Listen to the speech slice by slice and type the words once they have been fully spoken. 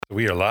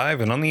We are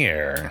live and on the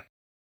air.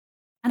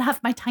 And I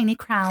have my tiny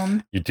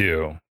crown. You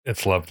do.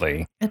 It's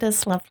lovely. It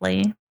is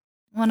lovely.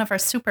 One of our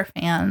super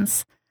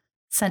fans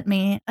sent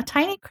me a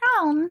tiny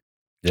crown.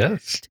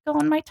 Yes. To go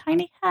on my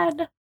tiny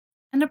head.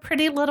 And a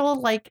pretty little,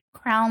 like,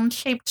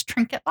 crown-shaped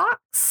trinket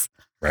box.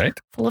 Right.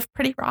 Full of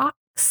pretty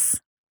rocks.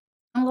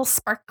 A little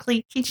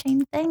sparkly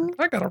keychain thing.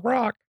 I got a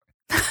rock.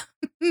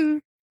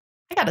 I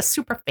got a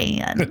super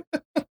fan.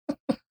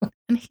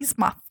 And he's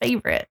my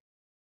favorite.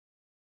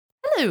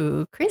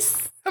 Hello,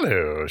 Chris.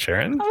 Hello,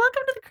 Sharon.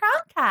 Welcome to the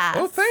Crowncast.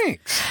 Oh,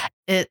 thanks.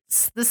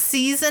 It's the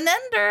season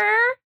ender.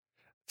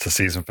 It's the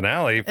season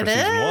finale for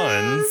season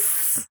one.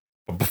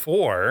 But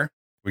before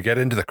we get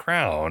into the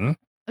crown.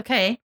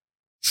 Okay.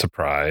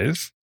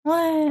 Surprise.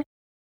 What?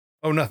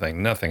 Oh,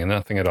 nothing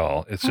at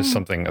all. It's just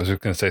something. I was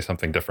just going to say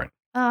something different.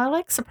 Oh, I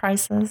like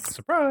surprises.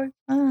 Surprise.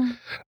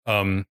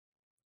 I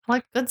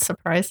like good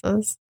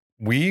surprises.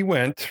 We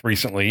went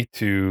recently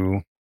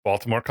to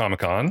Baltimore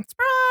Comic-Con.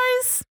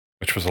 Surprise.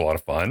 Which was a lot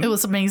of fun. It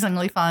was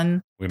amazingly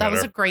fun. That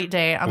was a great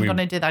day. I'm going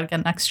to do that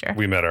again next year.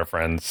 We met our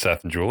friends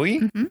Seth and Julie.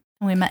 Mm-hmm.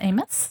 And we met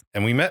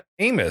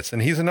Amos.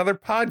 And he's another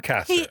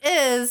podcaster. He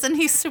is, and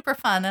he's super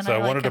fun. And so I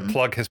like wanted to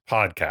plug his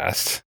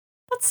podcast.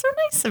 That's so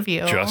nice of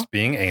you. Just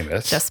Being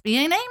Amos. Just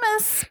Being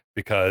Amos.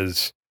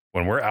 Because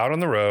when we're out on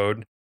the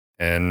road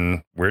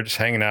and we're just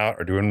hanging out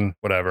or doing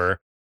whatever,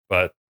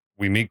 but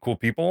we meet cool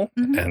people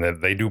and then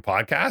they do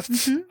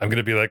podcasts, I'm going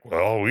to be like,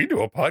 well, we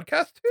do a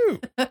podcast too.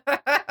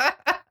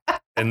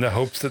 In the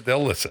hopes that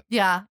they'll listen.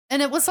 Yeah.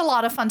 And it was a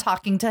lot of fun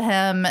talking to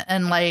him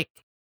and like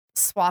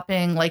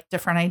swapping like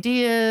different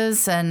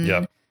ideas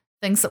and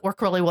things that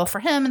work really well for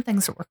him and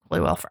things that work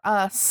really well for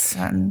us.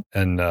 And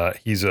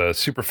he's a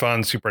super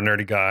fun, super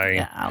nerdy guy.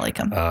 Yeah, I like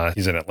him.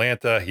 He's in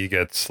Atlanta. He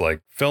gets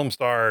like film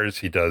stars.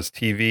 He does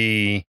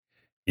TV.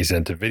 He's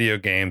into video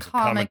games,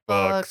 comic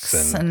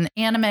books and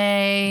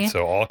anime.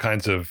 So all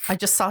kinds of... I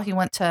just saw he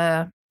went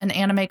to an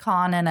anime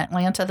con in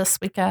Atlanta this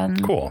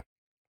weekend. Cool.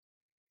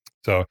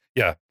 So,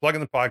 yeah, plugging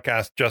the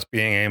podcast, Just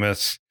Being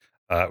Amos.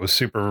 It was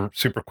super,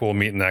 super cool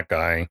meeting that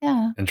guy.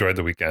 Yeah. Enjoyed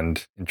the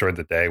weekend. Enjoyed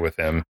the day with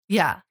him.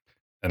 Yeah.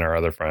 And our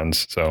other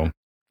friends. So,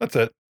 that's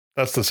it.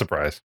 That's the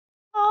surprise.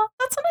 Oh,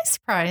 that's a nice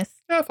surprise.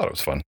 Yeah, I thought it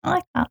was fun. I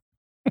like that.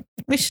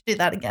 We should do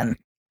that again.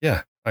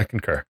 Yeah, I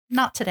concur.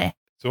 Not today.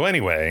 So,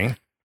 anyway,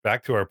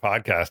 back to our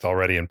podcast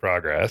already in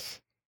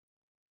progress.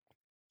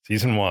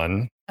 Season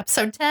 1.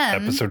 Episode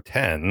 10. Episode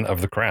 10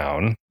 of The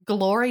Crown.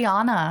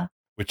 Gloriana.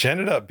 Which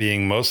ended up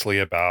being mostly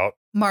about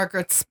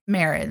Margaret's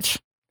marriage.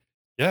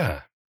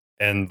 Yeah.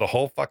 And the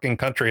whole fucking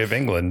country of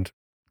England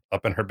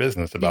up in her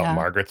business about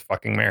Margaret's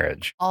fucking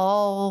marriage.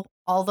 All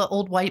the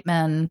old white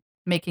men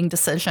making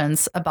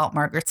decisions about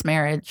Margaret's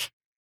marriage.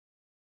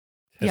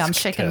 Tisk, yeah, I'm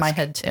shaking my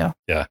head too.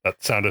 Yeah,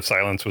 that sound of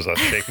silence was us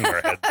shaking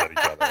our heads at each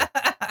other.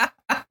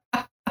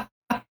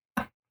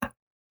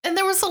 And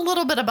there was a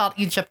little bit about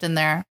Egypt in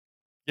there.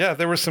 Yeah,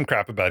 there was some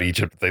crap about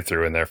Egypt that they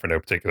threw in there for no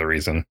particular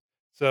reason.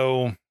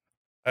 So...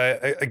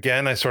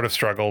 I sort of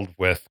struggled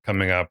with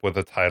coming up with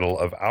the title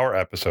of our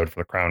episode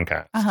for the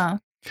Crowncast.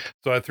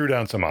 So I threw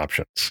down some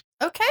options.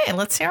 Okay,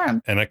 let's hear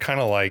them. And I kind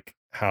of like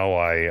how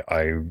I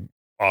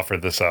offer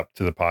this up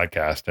to the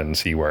podcast and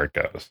see where it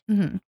goes.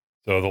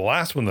 So the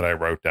last one that I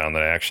wrote down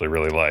that I actually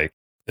really like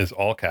is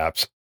all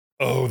caps,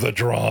 "Oh, the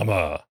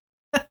drama."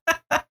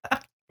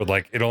 But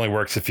like, it only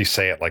works if you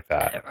say it like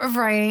that.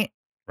 Right.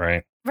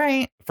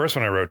 The first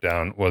one I wrote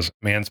down was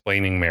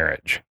Mansplaining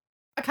Marriage.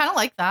 I kind of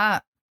like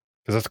that.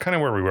 Because that's kind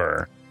of where we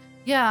were.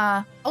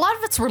 Yeah. A lot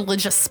of it's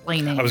religious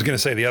splaining. I was going to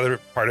say the other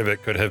part of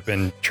it could have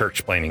been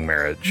church-splaining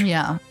marriage.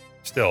 Yeah.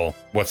 Still,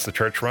 what's the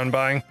church run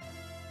by?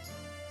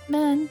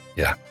 Men.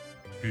 Yeah.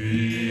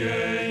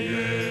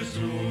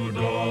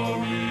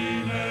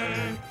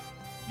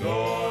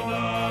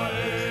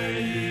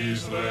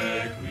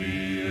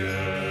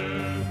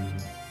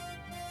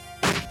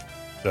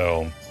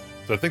 So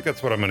I think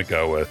that's what I'm going to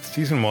go with.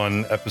 Season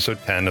 1, Episode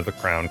 10 of the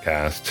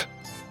Crowncast,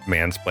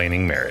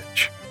 Mansplaining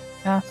Marriage.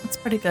 Yeah, that's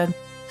pretty good.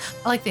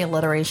 I like the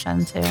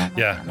alliteration, too.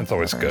 Yeah, it's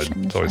always good.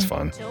 It's always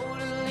fun.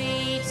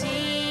 Totally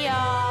TR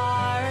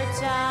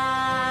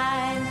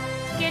time.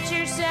 Get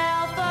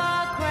yourself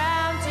a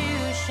crown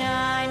to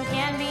shine.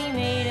 Can be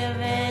made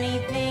of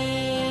anything.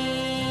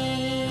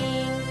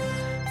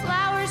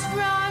 Flowers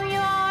from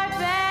your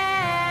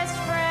best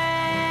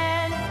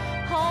friend.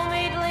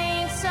 Homemade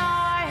links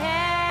are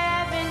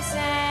heaven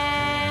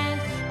sent.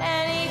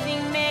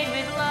 Anything made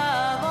with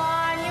love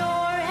on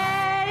your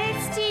head.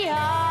 It's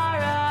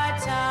tiara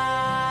time.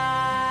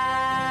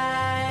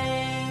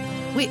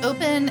 We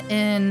open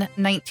in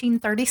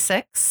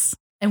 1936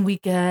 and we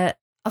get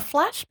a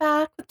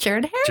flashback with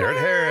Jared Harris. Jared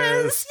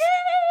Harris.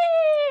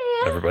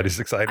 Yay! Everybody's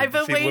excited I've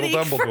been to see waiting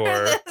little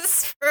Dumbledore. for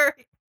this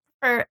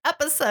for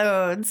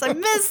episodes. I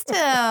missed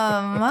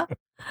him.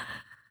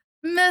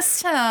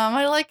 Missed him.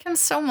 I like him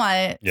so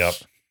much. Yep.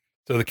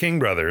 So the King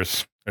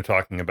brothers are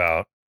talking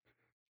about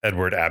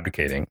Edward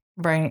abdicating.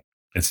 Right.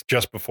 It's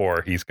just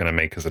before he's going to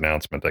make his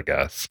announcement, I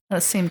guess.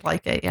 It seemed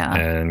like it, yeah.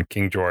 And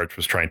King George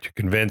was trying to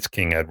convince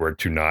King Edward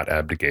to not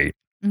abdicate.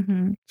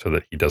 so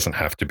that he doesn't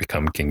have to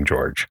become King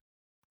George.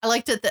 I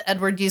liked it that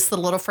Edward used the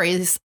little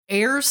phrase,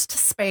 heirs to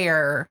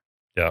spare.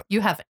 Yeah.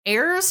 You have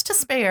heirs to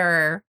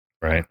spare.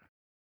 Right.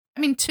 I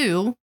mean,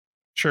 2.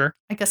 Sure.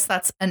 I guess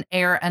that's an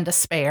heir and a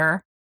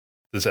spare.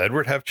 Does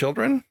Edward have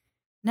children?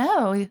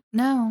 No.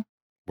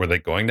 Were they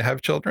going to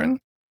have children?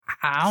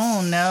 I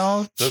don't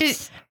know. She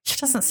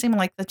doesn't seem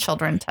like the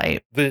children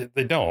type. They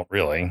don't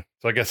really.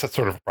 So I guess that's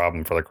sort of a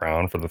problem for the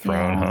crown, for the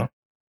throne, huh?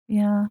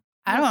 Yeah.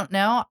 I don't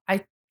know.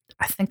 I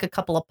think a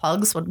couple of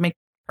pugs would make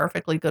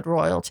perfectly good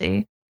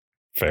royalty.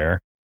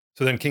 Fair.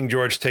 So then King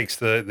George takes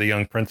the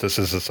young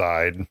princesses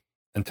aside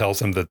and tells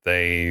them that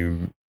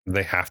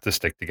they have to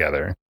stick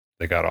together.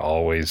 They got to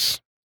always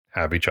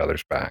have each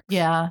other's backs.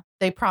 Yeah.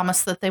 They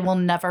promise that they will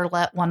never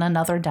let one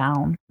another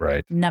down.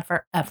 Right.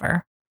 Never,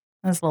 ever.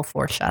 There's a little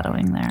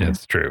foreshadowing there.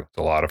 It's true. It's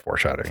a lot of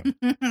foreshadowing.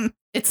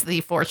 It's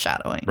the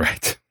foreshadowing.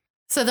 Right.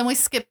 So then we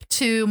skip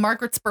to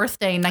Margaret's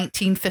birthday,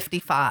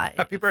 1955.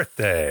 Happy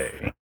birthday.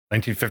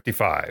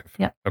 1955.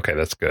 Yep. Okay,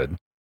 that's good.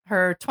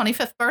 Her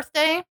 25th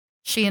birthday.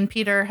 She and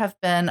Peter have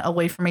been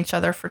away from each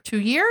other for 2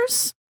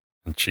 years.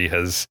 And she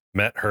has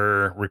met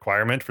her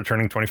requirement for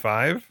turning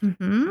 25,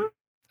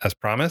 as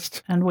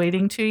promised. And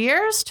waiting 2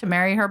 years to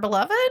marry her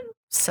beloved.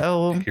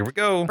 So here we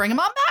go. Bring him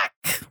on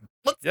back.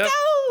 Let's go.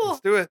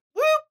 Let's do it.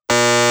 Woo.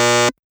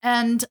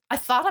 And I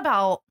thought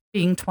about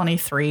being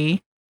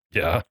 23.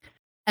 Yeah.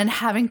 And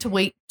having to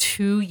wait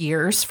 2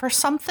 years for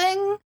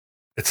something.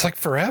 It's like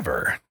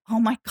forever. Oh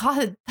my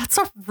God. That's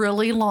a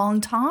really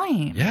long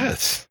time.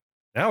 Yes.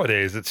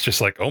 Nowadays, it's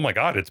just like, oh my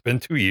God, it's been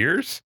 2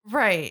 years.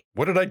 Right.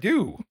 What did I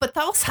do? But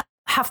that was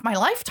half my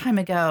lifetime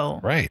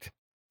ago. Right.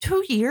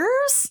 2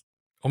 years?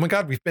 Oh my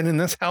God, we've been in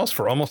this house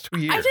for almost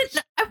 2 years.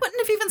 I wouldn't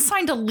have even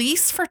signed a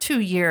lease for 2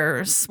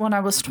 years when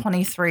I was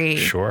 23.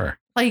 Sure.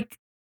 Like,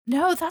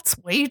 no, that's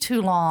way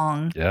too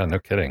long. Yeah, no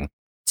kidding.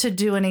 To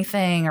do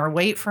anything or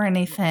wait for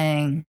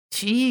anything.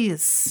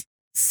 Jeez.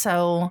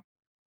 So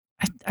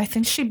I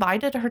think she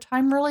bided her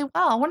time really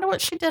well. I wonder what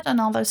she did in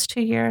all those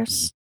 2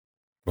 years.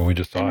 Well, we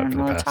just saw it for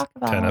the past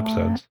 10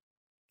 episodes.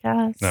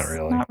 Yes. Not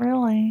really. Not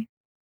really.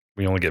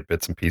 We only get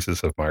bits and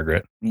pieces of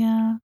Margaret.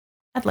 Yeah.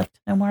 I'd like to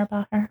know more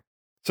about her.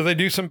 So they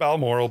do some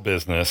Balmoral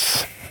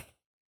business.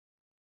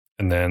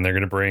 And then they're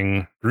going to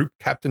bring Group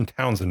Captain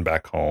Townsend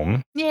back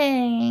home.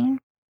 Yay.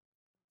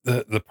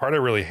 The part I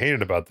really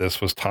hated about this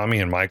was Tommy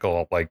and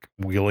Michael like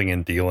wheeling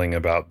and dealing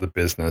about the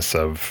business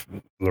of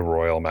the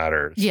royal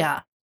matters.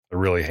 Yeah. I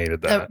really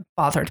hated that. It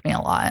bothered me a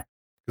lot.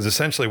 Because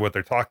essentially what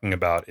they're talking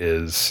about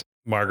is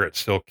Margaret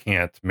still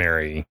can't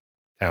marry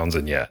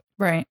Townsend yet.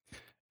 Right.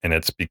 And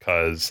it's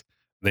because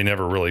they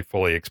never really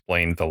fully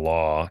explained the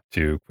law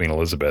to Queen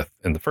Elizabeth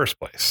in the first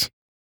place.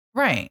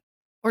 Right.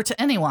 Or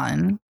to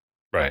anyone.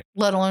 Right.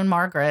 Let alone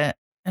Margaret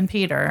and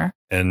Peter.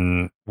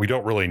 And we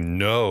don't really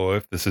know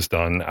if this is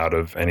done out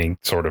of any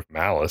sort of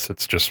malice.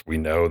 It's just we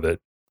know that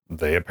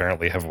they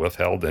apparently have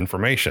withheld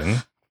information.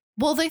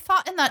 Well, they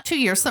thought in that 2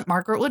 years that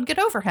Margaret would get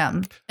over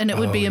him and it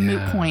would be a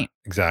moot point.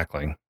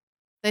 Exactly.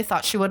 They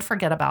thought she would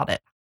forget about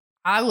it.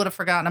 I would have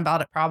forgotten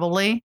about it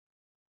probably.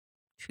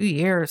 2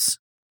 years.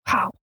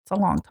 Wow. It's a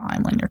long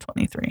time when you're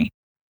 23.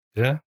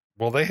 Yeah.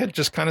 Well, they had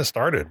just kind of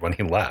started when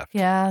he left.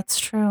 Yeah, it's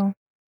true.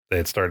 They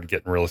had started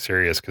getting really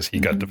serious because he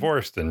got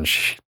divorced and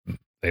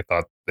they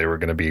thought they were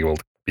going to be able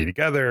to be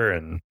together.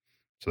 And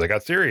so they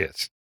got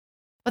serious.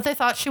 But they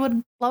thought she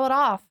would blow it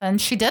off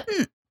and she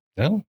didn't.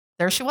 No.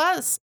 There she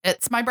was.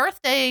 It's my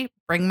birthday.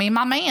 Bring me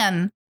my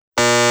man.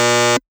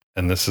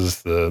 And this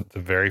is the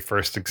very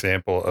first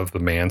example of the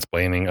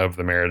mansplaining of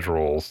the marriage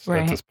rules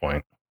at this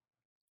point.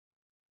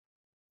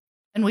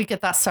 And we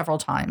get that several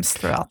times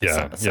throughout this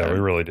episode. Yeah, we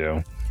really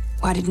do.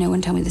 Why did no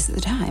one tell me this at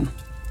the time?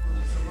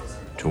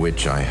 To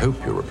which I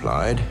hope you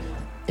replied,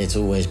 "It's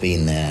always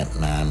been there,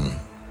 ma'am,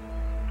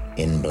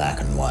 in black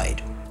and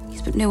white."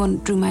 Yes, but no one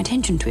drew my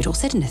attention to it or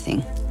said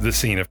anything. This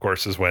scene, of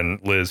course, is when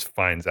Liz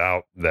finds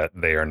out that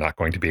they are not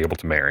going to be able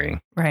to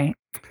marry. Right.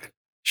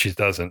 She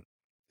doesn't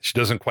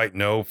quite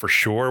know for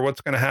sure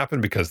what's going to happen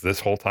because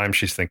this whole time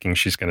she's thinking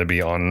she's going to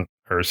be on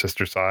her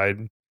sister's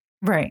side.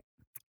 Right.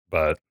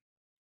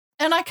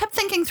 And I kept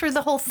thinking through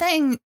the whole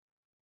thing,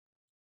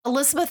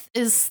 Elizabeth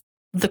is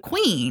the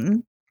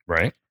queen.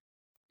 Right.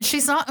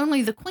 She's not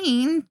only the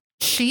queen,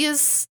 she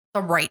is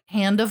the right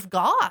hand of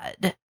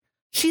God.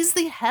 She's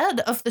the head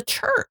of the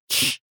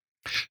church.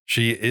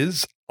 She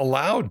is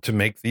allowed to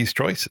make these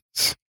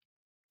choices.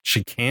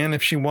 She can,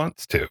 if she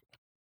wants to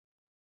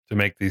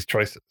make these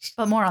choices.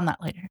 But more on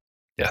that later.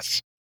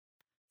 Yes.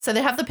 So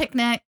they have the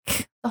picnic.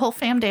 The whole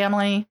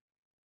family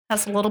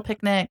has a little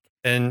picnic.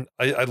 And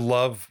I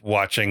love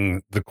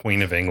watching the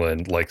Queen of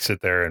England like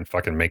sit there and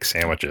fucking make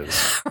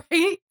sandwiches.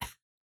 Right?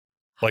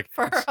 Like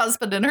for her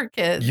husband and her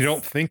kids. You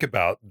don't think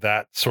about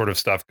that sort of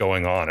stuff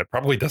going on. It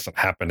probably doesn't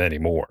happen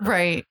anymore.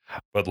 Right.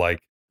 But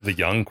like the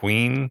young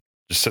queen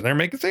just sitting there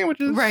making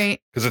sandwiches. Right.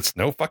 Because it's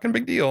no fucking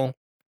big deal.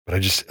 But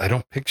I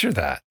don't picture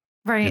that.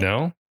 Right. You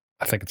know?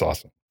 I think it's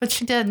awesome. But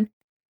she did.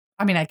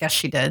 I mean, I guess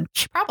she did.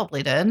 She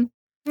probably did.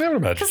 I would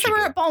imagine. Because they were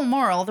at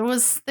Balmoral.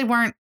 They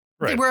weren't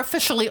They were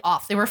officially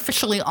off. They were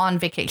officially on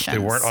vacation. They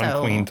weren't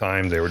on queen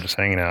time. They were just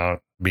hanging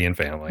out, being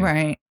family.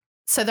 Right.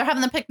 So they're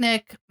having the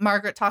picnic.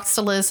 Margaret talks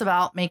to Liz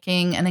about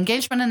making an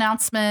engagement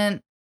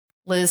announcement.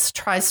 Liz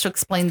tries to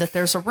explain that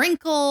there's a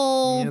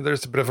wrinkle. Yeah,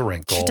 there's a bit of a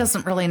wrinkle. She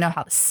doesn't really know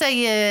how to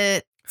say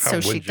it, so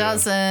she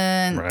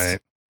doesn't. Right.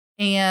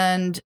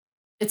 And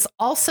it's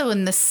also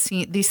in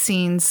these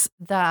scenes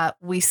that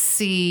we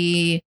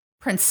see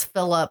Prince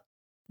Philip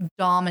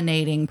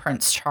dominating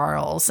Prince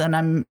Charles. And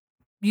I'm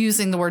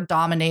using the word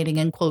dominating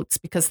in quotes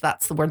because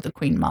that's the word the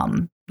Queen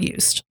Mom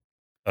used.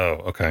 Oh,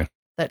 okay.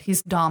 That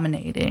he's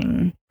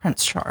dominating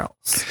Prince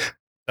Charles.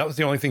 That was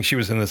the only thing she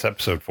was in this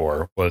episode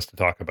for, was to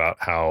talk about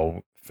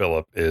how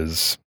Philip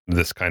is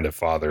this kind of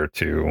father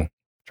to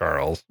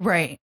Charles.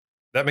 Right.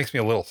 That makes me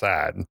a little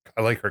sad.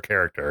 I like her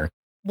character.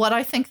 What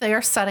I think they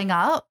are setting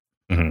up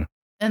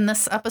in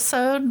this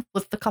episode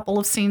with the couple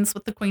of scenes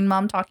with the Queen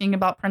Mom talking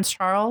about Prince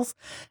Charles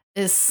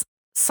is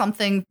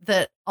something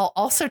that I'll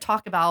also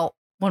talk about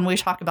when we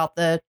talk about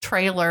the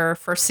trailer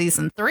for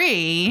season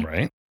 3.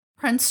 Right.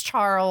 Prince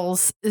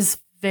Charles is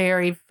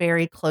very,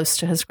 very close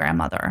to his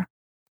grandmother.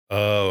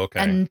 Oh, okay.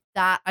 And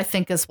that, I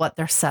think, is what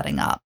they're setting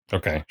up.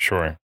 Okay,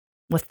 sure.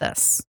 With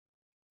this.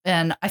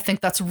 And I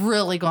think that's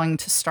really going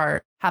to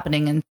start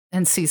happening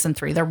in season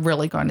 3. They're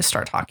really going to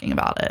start talking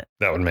about it.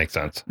 That would make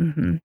sense.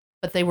 Mm-hmm.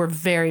 But they were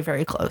very,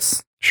 very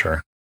close.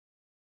 Sure.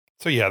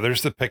 So, yeah,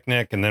 there's the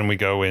picnic, and then we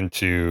go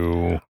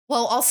into...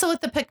 Well, also at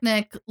the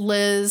picnic,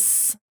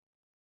 Liz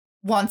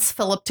wants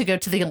Philip to go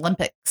to the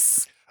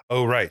Olympics.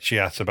 Oh, right. She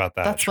asks about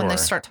that. That's when they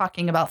start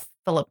talking about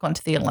Philip going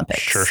to the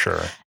Olympics.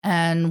 Sure.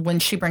 And when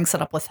she brings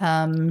it up with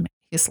him,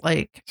 he's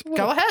like,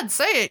 go ahead,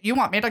 say it. You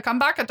want me to come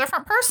back a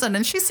different person?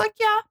 And she's like,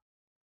 yeah.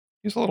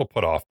 He's a little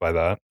put off by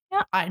that.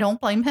 Yeah, I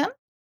don't blame him.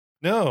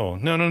 No.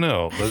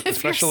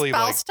 Especially if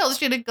your spouse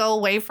tells you to go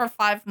away for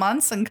 5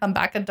 months and come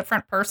back a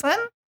different person.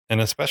 And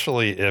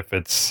especially if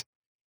it's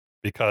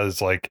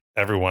because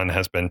everyone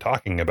has been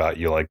talking about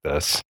you like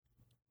this.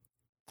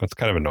 That's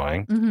kind of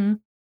annoying. Mm-hmm.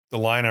 The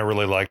line I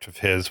really liked of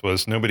his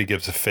was, nobody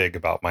gives a fig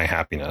about my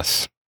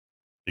happiness.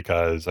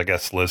 Because I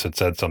guess Liz had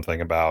said something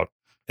about,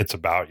 it's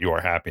about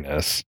your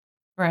happiness.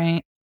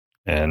 Right.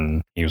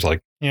 And he was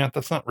like, yeah,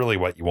 that's not really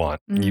what you want.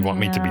 You want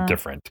me to be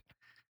different.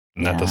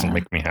 And that doesn't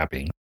make me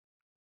happy.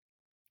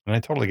 And I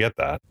totally get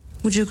that.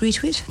 Would you agree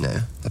to it?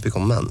 No, I've been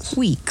gone months.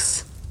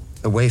 Weeks.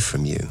 Away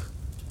from you.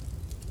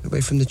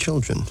 Away from the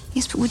children.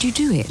 Yes, but would you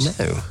do it?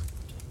 No.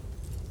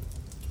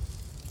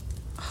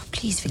 Oh,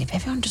 please, Philip,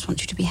 everyone just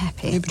wants you to be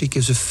happy. Nobody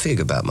gives a fig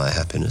about my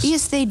happiness.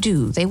 Yes, they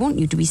do. They want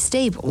you to be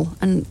stable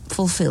and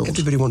fulfilled.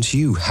 Everybody wants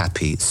you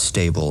happy,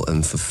 stable,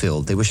 and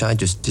fulfilled. They wish I'd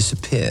just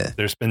disappear.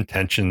 There's been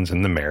tensions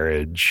in the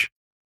marriage.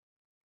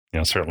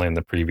 Certainly in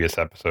the previous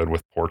episode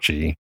with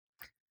Porchy.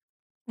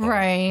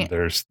 Right.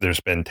 There's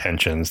been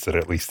tensions that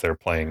at least they're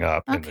playing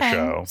up in the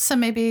show. So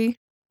maybe,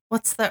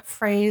 what's that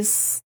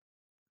phrase?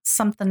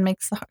 Something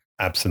makes the heart.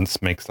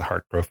 Absence makes the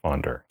heart grow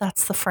fonder.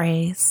 That's the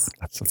phrase.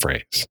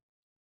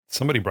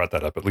 Somebody brought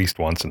that up at least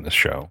once in this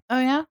show. Oh,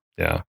 yeah?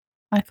 Yeah.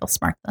 I feel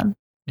smart then.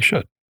 You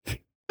should.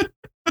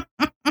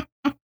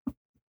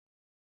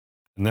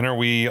 And then are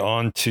we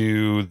on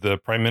to the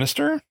Prime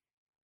Minister?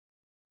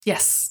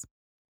 Yes.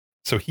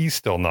 So he's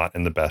still not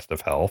in the best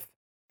of health.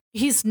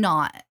 He's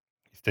not.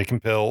 He's taking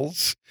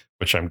pills,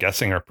 which I'm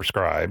guessing are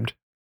prescribed.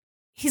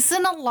 He's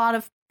in a lot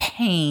of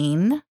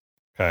pain.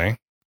 Okay.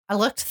 I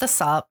looked this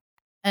up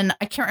and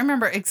I can't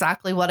remember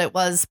exactly what it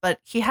was, but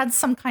he had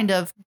some kind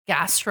of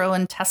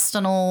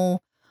gastrointestinal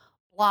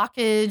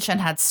blockage and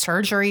had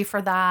surgery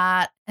for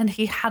that. And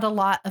he had a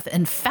lot of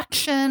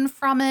infection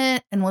from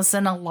it and was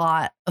in a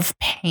lot of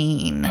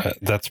pain.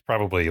 That's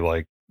probably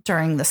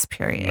during this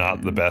period.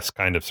 Not the best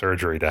kind of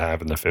surgery to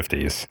have in the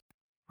 50s.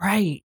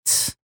 Right.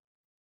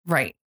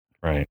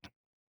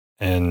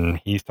 And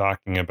he's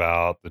talking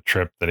about the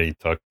trip that he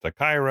took to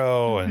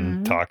Cairo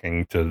and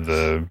talking to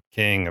the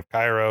king of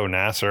Cairo,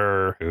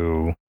 Nasser,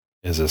 who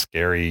is a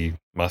scary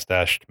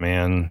mustached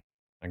man,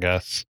 I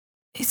guess.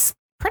 He's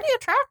pretty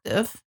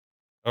attractive.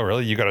 Oh,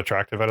 really? You got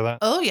attractive out of that?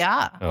 Oh,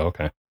 yeah. Oh,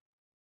 okay.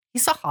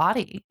 He's a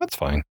hottie. That's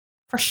fine.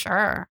 For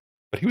sure.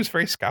 But he was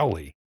very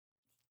scowly.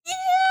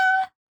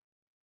 Yeah.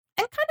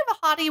 In kind of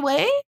a haughty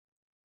way.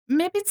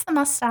 Maybe it's the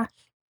mustache.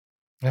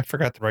 I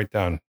forgot to write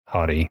down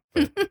hottie.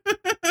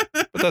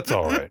 But that's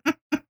all right.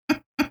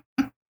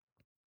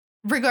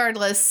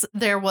 Regardless,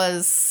 there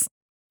was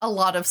a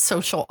lot of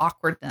social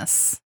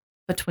awkwardness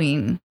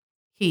between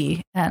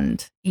he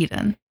and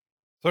Eden.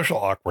 Social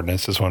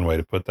awkwardness is one way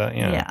to put that.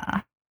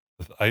 Yeah.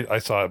 I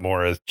saw it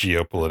more as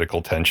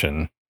geopolitical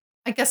tension.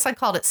 I guess I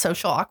called it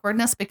social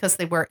awkwardness because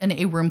they were in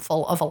a room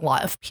full of a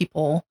lot of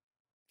people.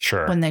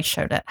 Sure. When they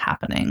showed it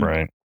happening.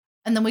 Right.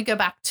 And then we go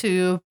back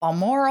to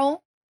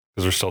Balmoral.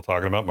 Because we're still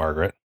talking about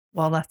Margaret.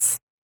 Well, that's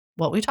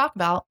what we talk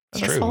about for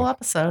this whole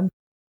episode.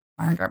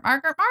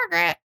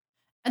 Margaret.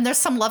 And there's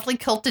some lovely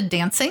kilted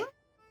dancing.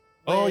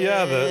 Oh,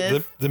 yeah.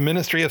 The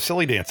Ministry of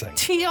Silly Dancing.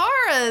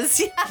 Tiaras.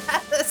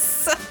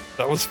 Yes.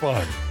 That was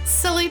fun.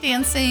 Silly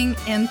dancing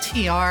and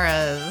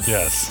tiaras.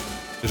 Yes.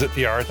 Is it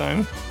tiara time?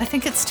 I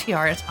think it's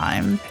tiara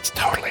time. It's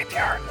totally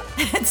tiara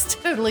time. It's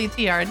totally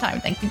tiara time.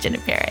 Thank you, Jenny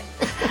Parrott.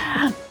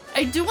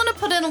 I do want to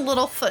put in a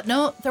little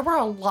footnote. There were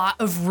a lot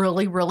of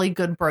really, really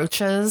good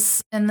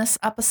brooches in this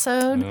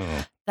episode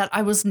that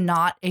I was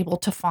not able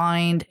to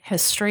find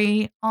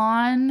history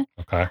on.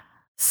 Okay.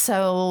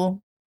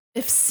 So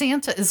if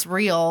Santa is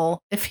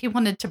real, if he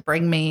wanted to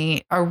bring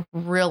me a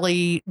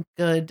really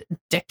good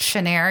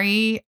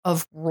dictionary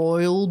of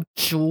royal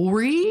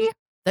jewelry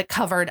that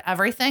covered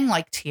everything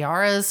like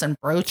tiaras and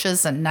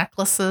brooches and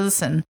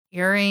necklaces and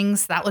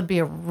earrings, that would be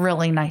a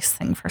really nice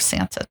thing for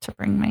Santa to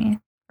bring me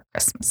for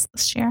Christmas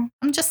this year.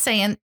 I'm just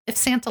saying, if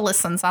Santa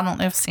listens, I don't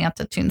know if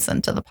Santa tunes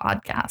into the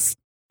podcast,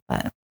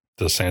 but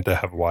does Santa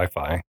have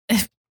Wi-Fi?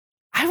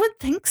 I would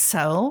think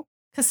so,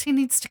 because he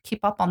needs to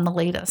keep up on the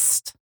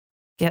latest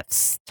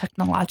gifts,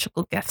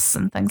 technological gifts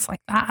and things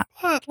like that.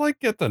 But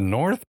like at the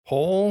North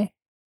Pole,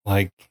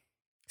 like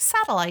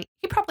satellite.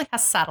 He probably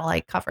has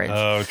satellite coverage.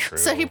 Oh, true.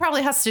 So he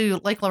probably has to,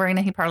 like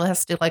Lorena, he probably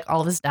has to do like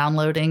all of his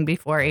downloading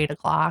before 8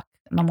 o'clock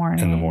in the morning.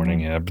 In the morning,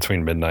 yeah,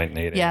 between midnight and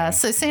 8 a.m. Yeah,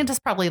 so Santa's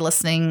probably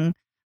listening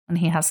when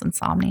he has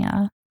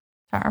insomnia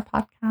to our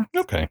podcast.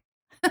 Okay.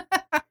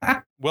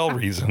 Well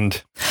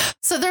reasoned.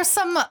 So there's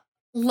some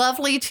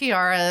lovely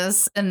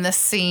tiaras in this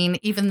scene,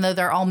 even though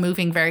they're all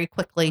moving very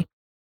quickly.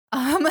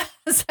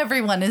 As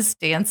everyone is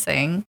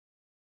dancing.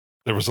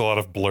 There was a lot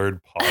of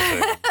blurred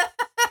pausing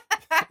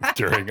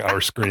during our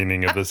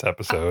screening of this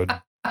episode.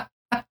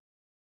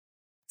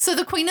 So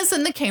the queen is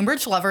in the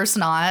Cambridge Lover's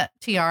Knot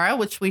tiara,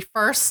 which we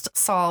first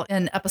saw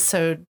in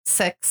episode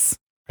 6.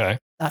 Okay.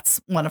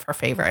 That's one of her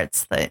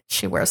favorites that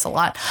she wears a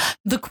lot.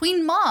 The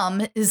queen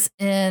mom is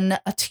in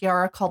a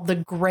tiara called the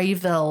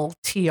Greville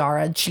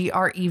tiara,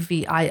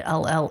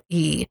 Greville,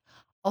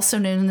 also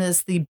known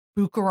as the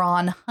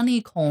Boucheron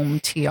honeycomb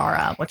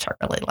tiara, which I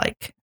really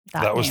like.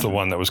 That was name. the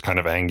one that was kind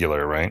of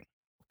angular, right?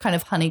 Kind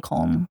of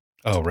honeycomb.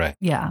 Oh, right.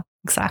 Yeah,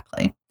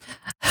 exactly.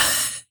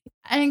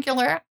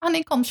 Angular.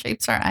 Honeycomb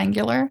shapes are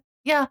angular.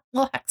 Yeah,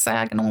 little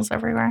hexagonals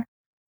everywhere.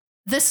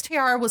 This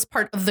tiara was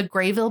part of the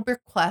Greville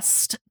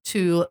bequest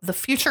to the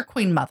future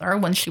Queen Mother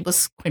when she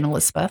was Queen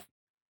Elizabeth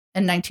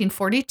in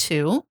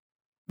 1942.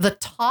 The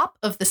top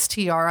of this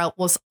tiara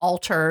was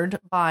altered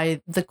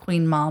by the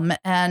Queen Mum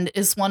and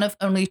is one of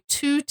only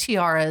 2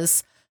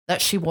 tiaras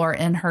that she wore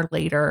in her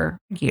later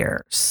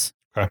years.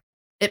 Okay.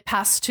 It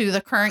passed to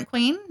the current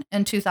queen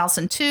in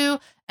 2002,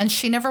 and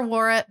she never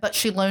wore it, but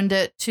she loaned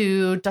it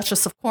to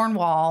Duchess of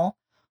Cornwall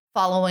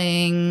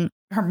following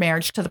her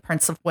marriage to the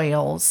Prince of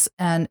Wales,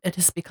 and it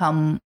has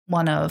become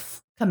one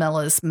of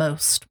Camilla's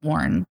most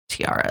worn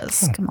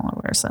tiaras. Camilla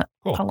wears it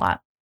a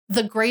lot.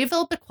 The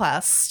Greville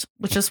bequest,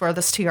 which is where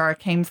this tiara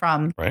came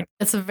from, right.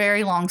 It's a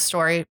very long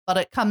story, but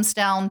it comes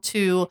down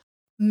to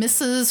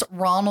Mrs.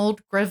 Ronald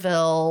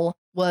Greville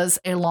was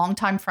a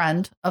longtime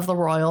friend of the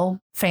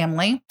royal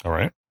family. All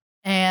right.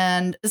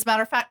 And as a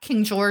matter of fact,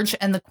 King George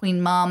and the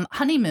Queen Mom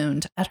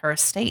honeymooned at her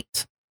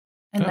estate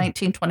in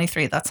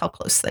 1923. That's how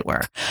close they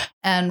were.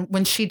 And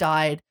when she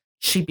died,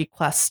 she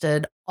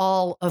bequested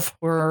all of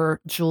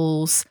her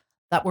jewels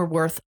that were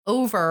worth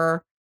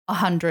over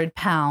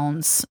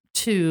 £100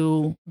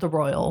 to the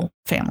royal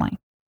family.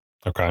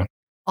 Okay.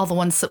 All the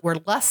ones that were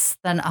less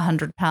than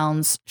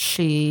 £100,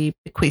 she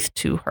bequeathed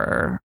to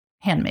her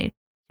handmaid.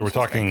 So we're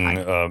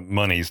talking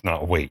monies,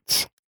 not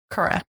weights.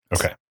 Correct.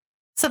 Okay.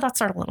 So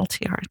that's our little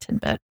tiara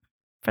tidbit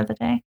for the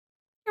day.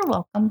 You're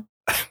welcome.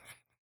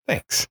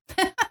 Thanks.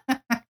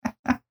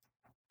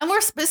 And we're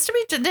supposed to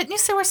be, didn't you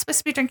say we're supposed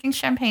to be drinking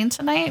champagne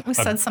tonight? We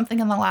said something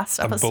in the last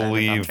episode. I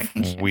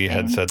believe we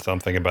had said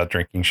something about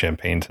drinking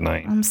champagne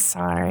tonight. I'm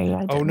sorry.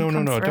 No.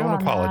 Don't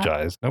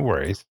apologize. No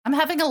worries. I'm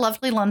having a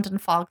lovely London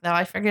fog, though.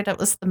 I figured it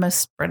was the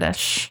most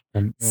British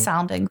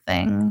sounding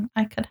thing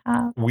I could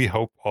have. We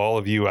hope all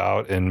of you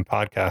out in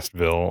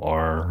Podcastville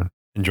are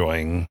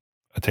enjoying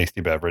a tasty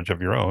beverage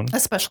of your own.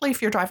 Especially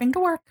if you're driving to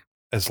work.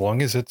 As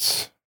long as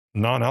it's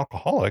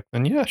non-alcoholic,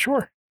 then yeah,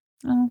 sure.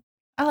 Oh,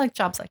 I like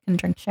jobs I can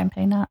drink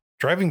champagne at.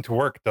 Driving to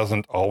work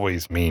doesn't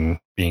always mean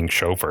being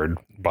chauffeured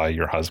by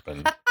your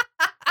husband.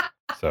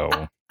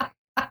 So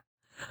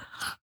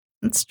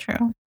it's true.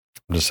 I'm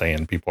just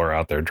saying, people are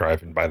out there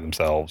driving by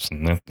themselves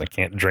and they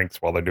can't drink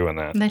while they're doing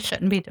that. They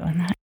shouldn't be doing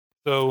that.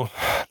 So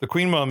the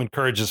Queen Mom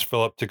encourages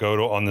Philip to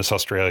go on this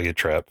Australia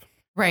trip.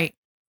 Right.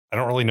 I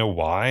don't really know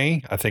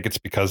why. I think it's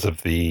because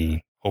of the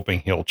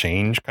hoping he'll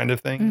change kind of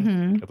thing.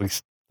 Mm-hmm. At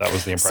least that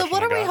was the impression. So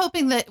what are we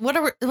hoping that,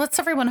 what's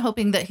everyone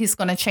hoping that he's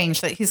going to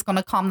change? That he's going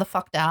to calm the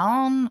fuck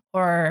down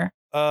or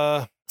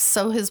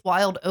sow his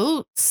wild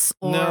oats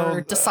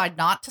or decide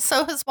not to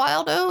sow his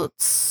wild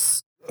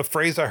oats? A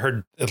phrase I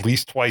heard at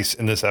least twice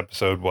in this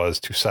episode was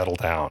to settle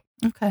down.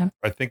 Okay.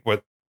 I think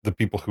what the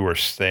people who are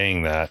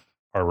saying that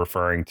are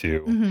referring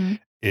to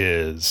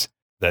is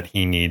that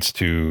he needs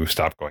to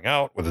stop going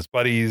out with his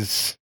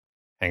buddies,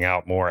 hang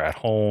out more at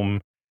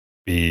home,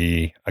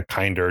 be a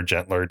kinder,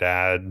 gentler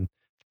dad,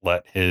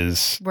 let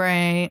his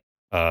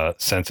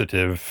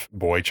sensitive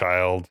boy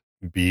child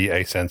be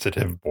a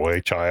sensitive boy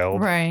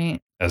child. Right.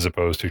 As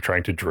opposed to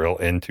trying to drill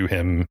into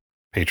him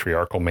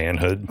patriarchal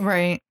manhood.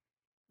 Right.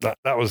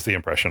 That was the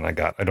impression I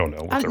got. I don't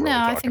know what they're really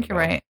talking I think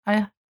you're about. right.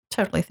 I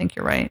totally think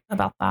you're right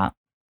about that.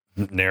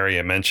 Nary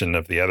a mention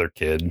of the other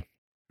kid.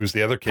 Who's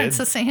the other kid?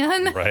 Princess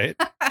Anne. Right.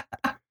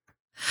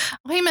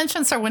 Well, he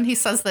mentions her when he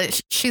says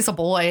that she's a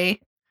boy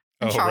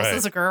and Charles right.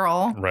 is a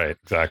girl. Right.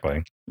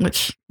 Exactly.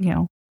 Which,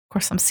 of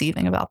course, I'm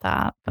seething about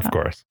that. Of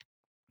course.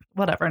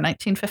 Whatever.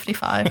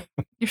 1955.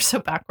 You're so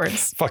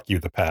backwards. Fuck you,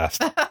 the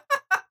past.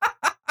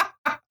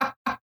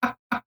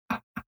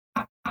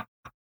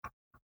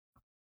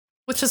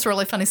 Which is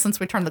really funny since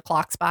we turned the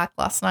clocks back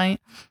last night.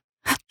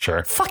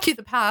 Sure. Fuck you,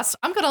 the past.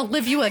 I'm going to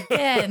live you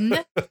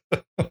again.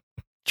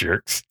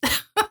 Jerks.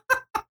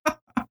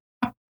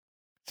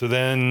 So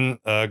then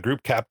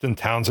Group Captain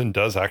Townsend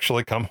does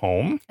actually come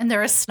home. And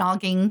there is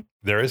snogging.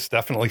 There is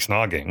definitely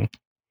snogging.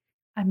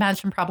 I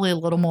imagine probably a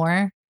little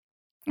more.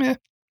 Yeah.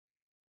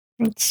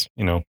 It's,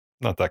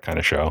 not that kind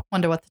of show.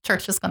 Wonder what the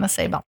church is going to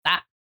say about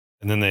that.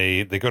 And then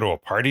they go to a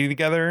party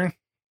together.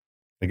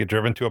 They get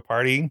driven to a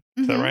party.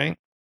 Is that right?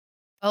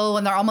 Oh,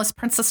 and they're almost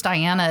Princess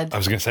Diana. I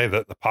was going to say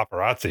that the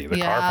paparazzi, the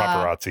car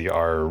paparazzi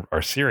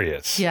are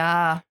serious.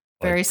 Yeah,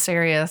 very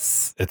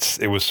serious.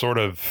 It was sort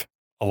of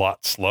a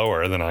lot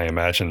slower than I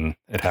imagine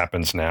it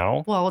happens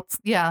now. Well, it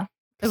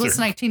was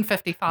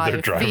 1955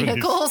 they're driving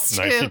vehicles these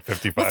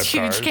 1955 with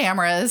huge cars.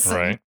 cameras.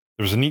 Right.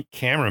 There was a neat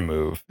camera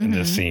move in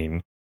this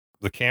scene.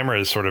 The camera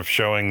is sort of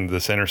showing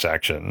this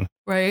intersection.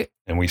 Right.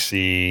 And we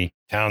see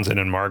Townsend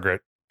and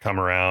Margaret come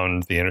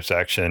around the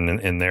intersection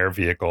in their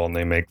vehicle, and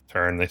they make the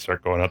turn. They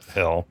start going up the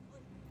hill.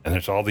 And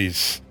there's all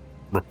these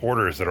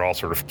reporters that are all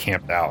sort of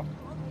camped out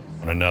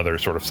on another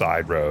sort of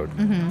side road,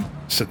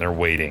 sitting there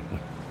waiting.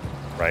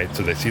 Right.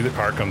 So they see the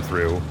car come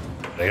through.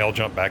 They all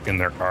jump back in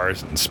their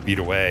cars and speed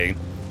away.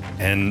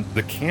 And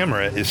the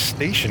camera is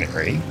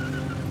stationary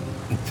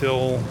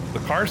until the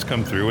cars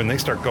come through and they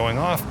start going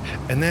off.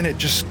 And then it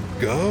just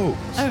goes.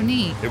 Oh,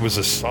 neat. It was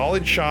a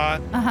solid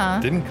shot.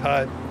 Didn't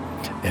cut.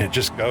 And it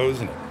just goes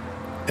and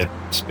it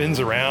spins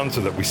around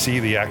so that we see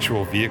the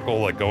actual vehicle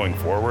like going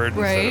forward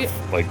instead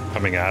of like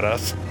coming at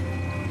us.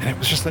 And it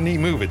was just a neat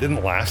move. It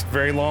didn't last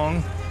very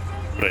long,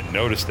 but I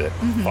noticed it.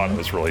 Thought it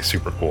was really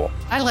super cool.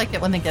 I like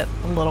it when they get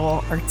a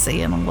little artsy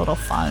and a little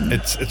fun.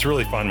 It's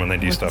really fun when they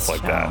do with stuff this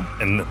like show.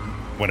 that and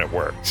when it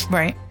works.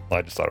 Right.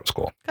 I just thought it was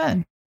cool.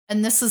 Good.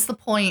 And this is the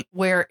point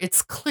where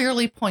it's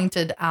clearly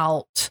pointed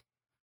out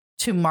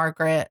to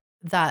Margaret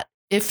that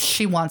if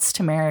she wants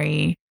to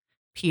marry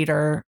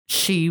Peter,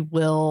 she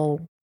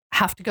will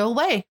have to go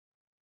away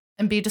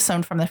and be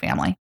disowned from the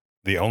family.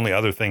 The only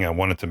other thing I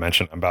wanted to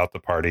mention about the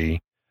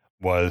party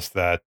was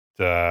that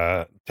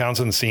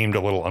Townsend seemed a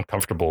little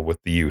uncomfortable with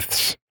the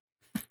youths.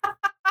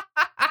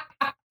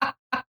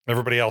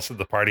 Everybody else at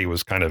the party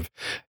was kind of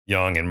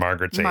young and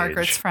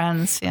Margaret's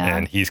friends, yeah.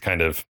 And he's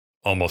kind of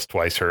almost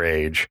twice her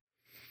age.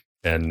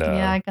 And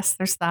yeah, I guess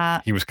there's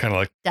that. He was kind of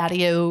like,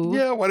 Daddy-o.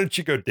 Yeah, why don't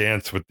you go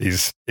dance with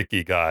these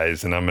icky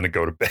guys and I'm going to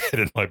go to bed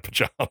in my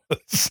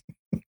pajamas.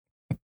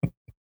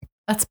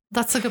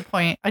 That's a good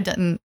point. I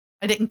didn't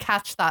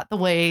catch that the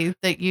way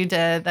that you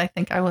did. I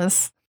think I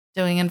was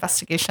doing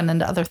investigation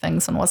into other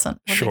things and wasn't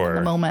living in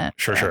the moment.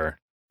 Sure.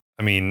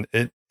 I mean,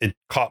 it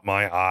caught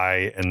my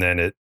eye and then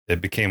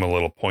it became a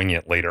little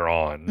poignant later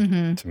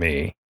on to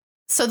me.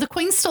 So the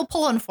queen's still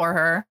pulling for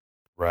her.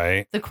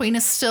 Right. The queen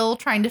is still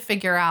trying to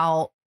figure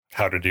out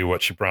how to do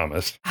what she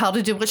promised.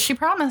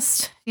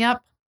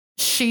 Yep.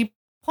 She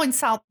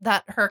points out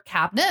that her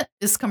cabinet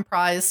is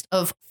comprised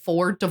of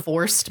 4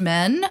 divorced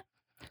men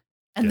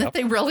and that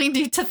they really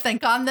need to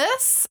think on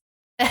this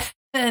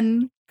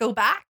and go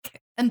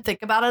back and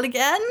think about it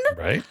again.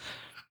 Right.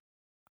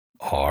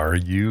 Are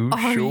you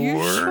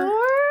sure?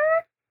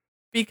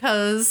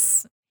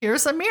 Because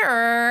here's a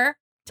mirror.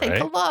 Take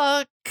a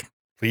look.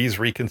 Please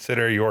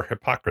reconsider your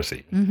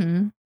hypocrisy.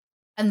 And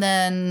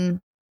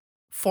then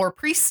 4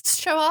 priests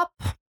show up.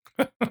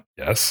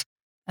 Yes.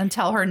 And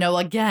tell her no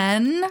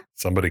again.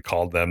 Somebody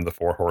called them the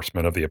 4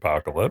 horsemen of the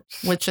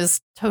apocalypse. Which is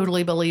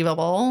totally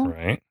believable.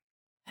 Right.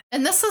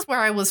 And this is where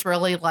I was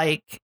really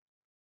like,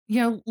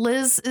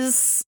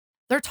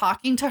 they're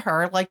talking to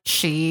her like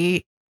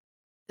she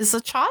is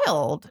a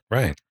child.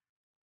 Right.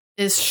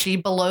 Is she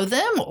below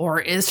them or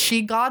is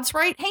she God's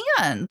right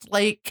hand?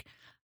 Like,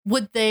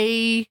 would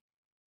they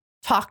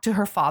talk to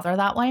her father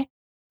that way?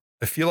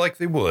 I feel like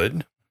they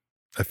would.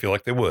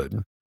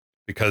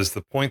 Because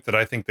the point that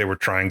I think they were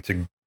trying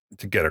to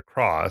get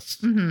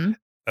across,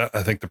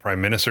 I think the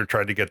prime minister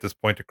tried to get this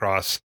point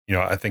across.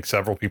 I think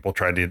several people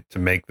tried to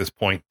make this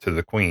point to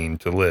the queen,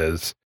 to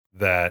Liz,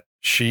 that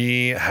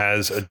she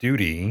has a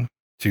duty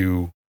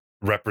to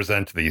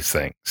represent these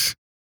things.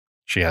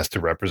 She has to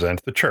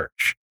represent the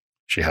church.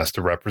 She has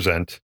to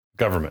represent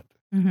government.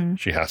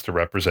 She has to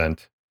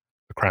represent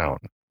the crown.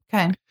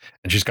 Okay.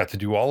 And she's got to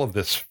do all of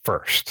this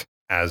first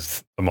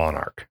as the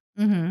monarch.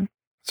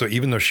 So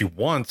even though she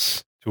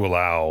wants to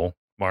allow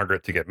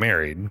Margaret to get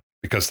married,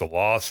 because the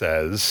law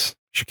says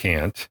she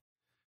can't,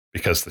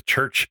 because the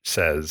church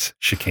says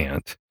she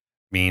can't,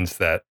 means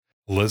that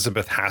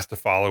Elizabeth has to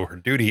follow her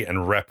duty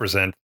and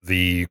represent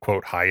the,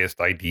 quote,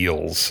 highest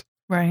ideals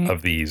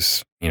of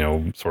these,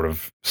 sort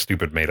of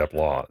stupid made up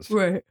laws.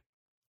 Right.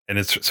 And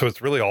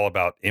it's really all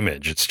about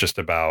image. It's just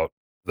about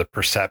the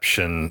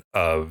perception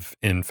of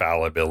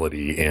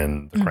infallibility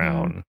in the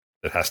crown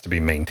that has to be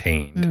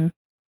maintained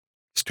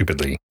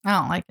stupidly. I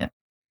don't like it.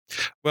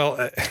 Well,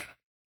 I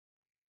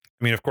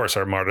mean, of course,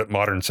 our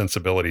modern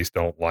sensibilities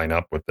don't line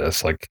up with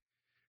this. Like,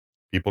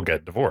 people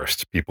get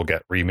divorced, people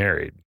get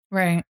remarried.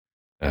 Right.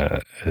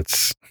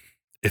 It's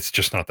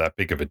just not that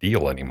big of a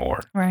deal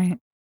anymore. Right.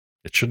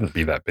 It shouldn't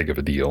be that big of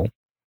a deal.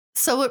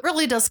 So it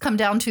really does come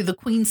down to the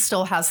queen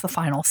still has the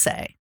final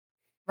say,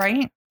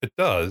 right? It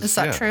does. Is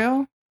that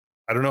true?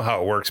 I don't know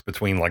how it works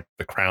between like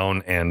the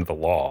crown and the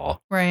law,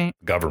 right?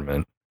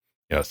 Government.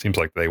 It seems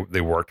like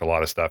they worked a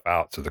lot of stuff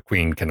out, so the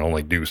queen can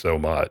only do so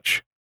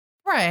much.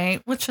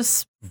 Right, which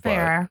is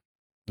fair.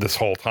 But this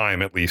whole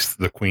time, at least,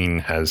 the queen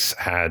has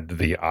had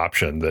the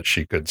option that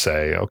she could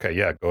say, okay,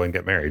 yeah, go and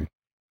get married.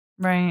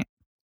 Right.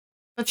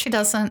 But she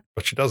doesn't.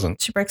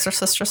 She breaks her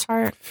sister's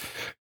heart.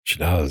 She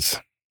does.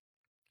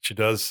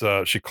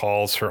 She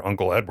calls her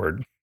uncle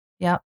Edward.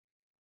 Yep.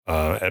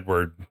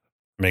 Edward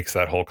makes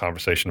that whole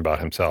conversation about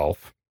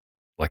himself,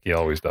 like he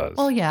always does.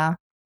 Well, yeah.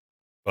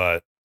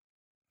 But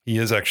he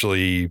is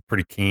actually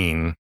pretty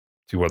keen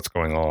to what's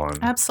going on.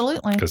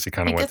 Absolutely. Because he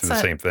kind of went through the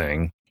same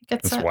thing.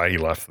 That's why he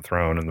left the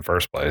throne in the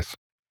first place.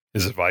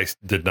 His advice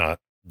did not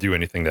do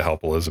anything to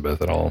help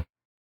Elizabeth at all.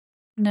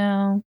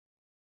 No.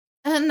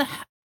 And,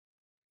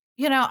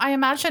 I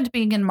imagined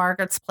being in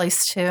Margaret's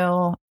place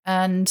too.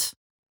 And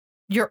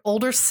your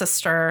older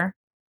sister,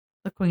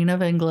 the Queen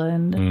of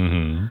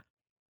England,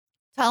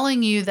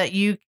 telling you that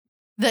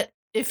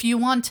if you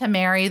want to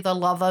marry the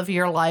love of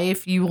your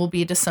life, you will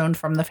be disowned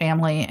from the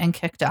family and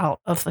kicked out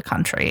of the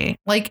country.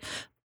 Like,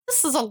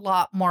 this is a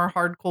lot more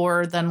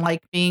hardcore than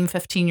like being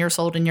 15 years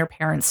old and your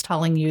parents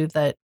telling you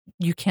that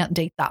you can't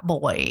date that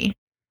boy.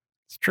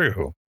 It's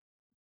true.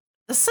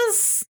 This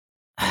is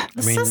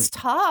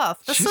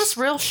tough. This is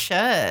real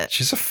shit.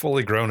 She's a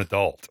fully grown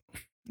adult.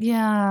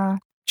 Yeah.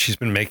 She's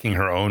been making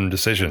her own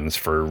decisions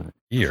for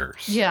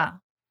years. Yeah.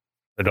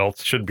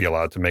 Adults should be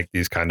allowed to make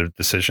these kind of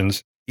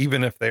decisions,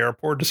 even if they are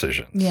poor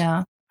decisions.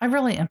 Yeah. I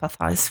really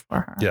empathize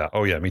for her. Yeah.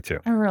 Oh, yeah. Me too.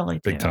 I really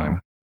do. Big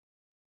time.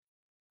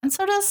 And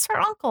so does her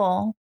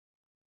uncle.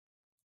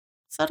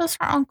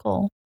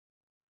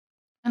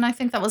 And I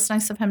think that was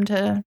nice of him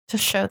to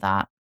show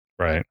that.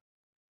 Right.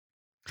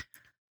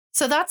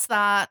 So that's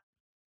that.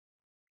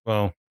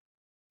 Well,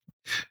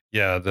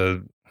 yeah,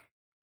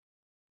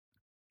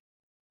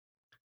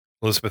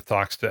 Elizabeth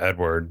talks to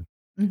Edward.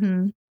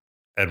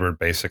 Edward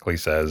basically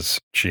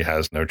says she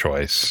has no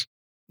choice.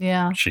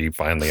 Yeah. She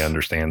finally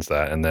understands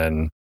that. And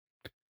then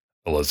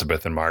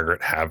Elizabeth and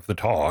Margaret have the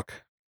talk.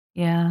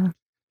 Yeah.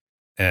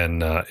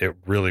 And it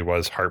really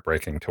was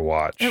heartbreaking to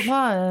watch. It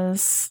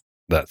was.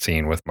 That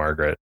scene with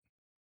Margaret.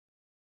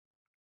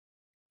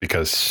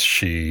 Because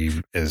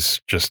she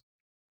is just,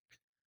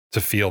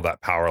 to feel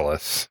that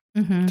powerless,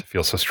 to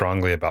feel so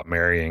strongly about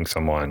marrying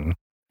someone.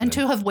 And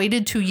to have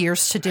waited 2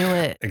 years to do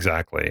it.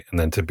 Exactly. And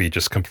then to be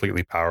just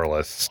completely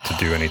powerless to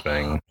do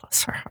anything.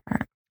 Bless her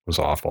heart. Was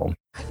awful.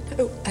 I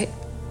know I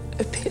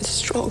appear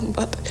strong,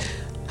 but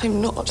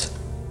I'm not.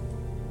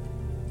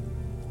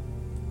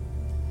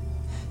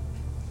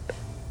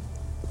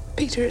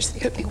 Peter is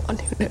the only one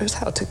who knows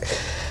how to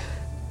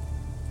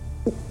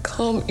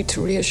calm me,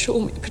 to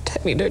reassure me,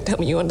 protect me. Don't tell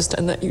me you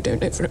understand that. You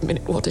don't know for a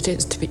minute what it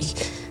is to be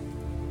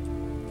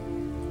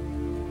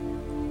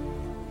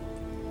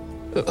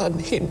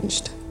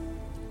unhinged.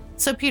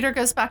 So Peter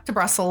goes back to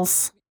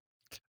Brussels.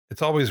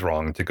 It's always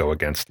wrong to go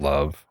against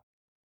love.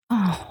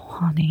 Oh,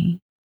 honey.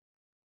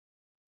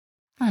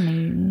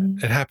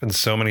 It happens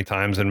so many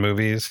times in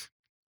movies.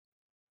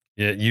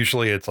 Yeah,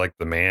 usually it's like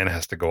the man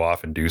has to go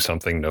off and do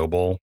something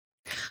noble.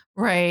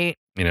 Right.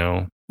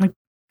 Like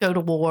go to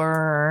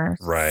war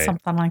or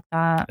something like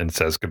that. And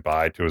says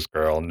goodbye to his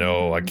girl.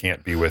 No, I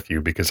can't be with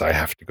you because I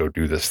have to go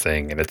do this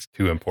thing and it's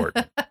too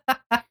important.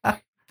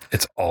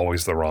 It's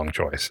always the wrong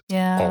choice.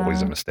 Yeah.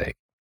 Always a mistake.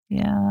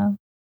 Yeah.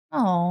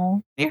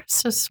 Oh, you're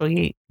so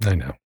sweet. I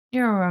know.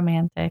 You're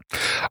romantic.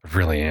 I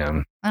really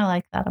am. I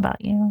like that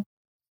about you.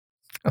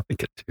 I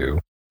like it too.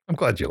 I'm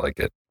glad you like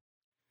it.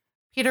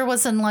 Peter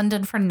was in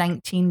London for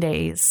 19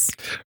 days.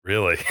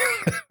 Really?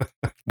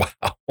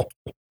 Wow.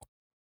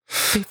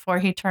 Before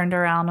he turned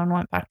around and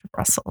went back to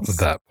Brussels.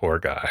 That poor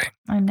guy.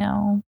 I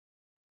know.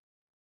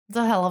 It's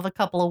a hell of a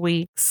couple of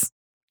weeks.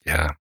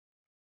 Yeah.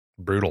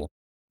 Brutal.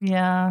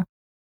 Yeah.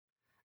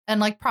 And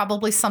like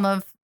probably some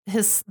of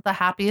the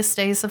happiest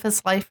days of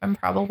his life and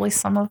probably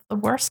some of the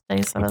worst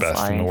days of his life. The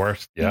best and the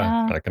worst.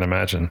 Yeah, I can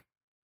imagine.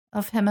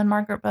 Of him and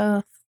Margaret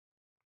both.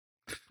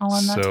 All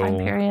in that time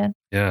period.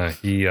 Yeah,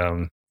 he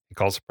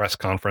calls a press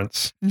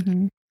conference.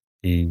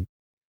 He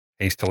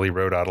hastily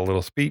wrote out a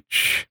little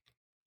speech.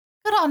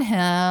 Good on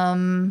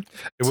him.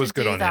 It was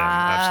good on him,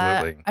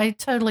 absolutely. I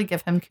totally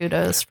give him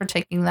kudos for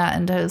taking that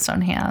into his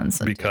own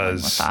hands. And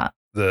because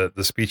the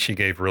speech he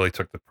gave really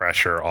took the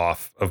pressure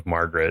off of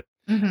Margaret.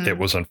 It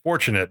was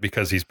unfortunate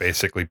because he's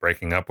basically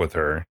breaking up with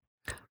her.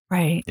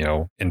 Right.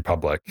 In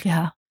public.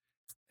 Yeah.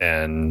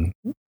 And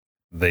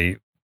they,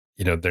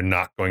 they're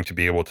not going to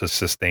be able to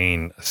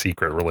sustain a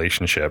secret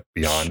relationship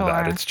beyond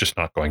that. Sure. It's just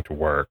not going to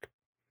work,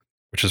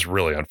 which is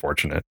really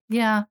unfortunate.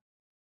 Yeah.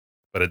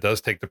 But it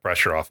does take the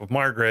pressure off of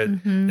Margaret.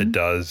 It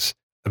does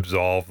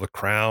absolve the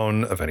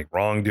crown of any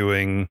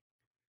wrongdoing,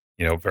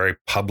 very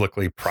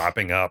publicly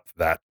propping up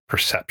that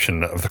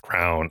perception of the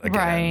crown again.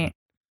 Right.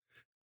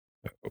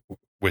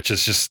 Which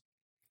is just,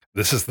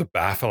 this is the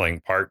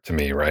baffling part to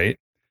me, right?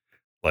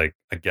 Like,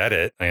 I get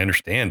it. I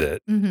understand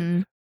it.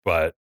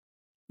 But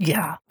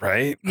yeah.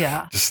 Right?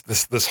 Yeah.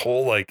 Just this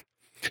whole like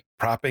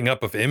propping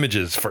up of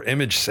images for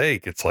image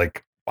sake. It's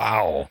like,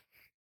 wow.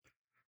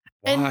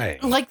 Why?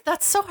 And like,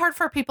 that's so hard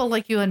for people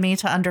like you and me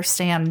to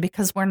understand,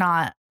 because we're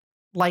not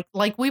like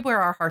we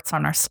wear our hearts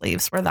on our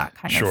sleeves. We're that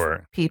kind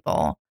of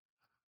people.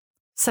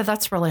 So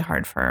that's really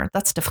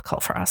that's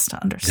difficult for us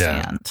to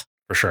understand. Yeah,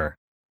 for sure.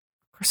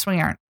 Of course, we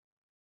aren't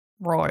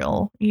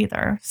royal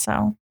either.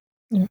 So,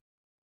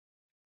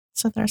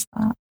 so there's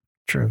that.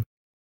 True.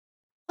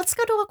 Let's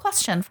go to a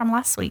question from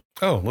last week.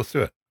 Oh, let's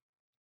do it.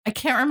 I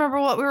can't remember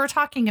what we were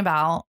talking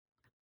about,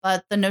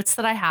 but the notes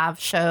that I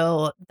have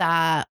show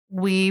that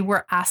we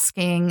were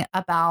asking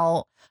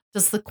about,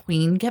 does the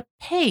queen get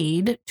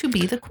paid to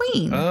be the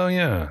queen? Oh,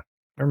 yeah.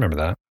 I remember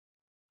that.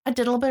 I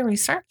did a little bit of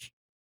research.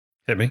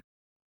 Hit me.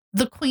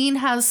 The queen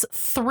has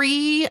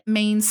 3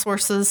 main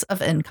sources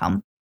of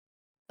income.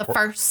 The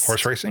first...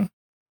 Horse racing?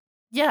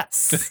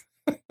 Yes.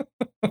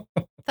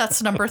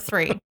 That's number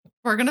 3.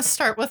 We're going to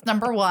start with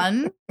number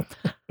 1.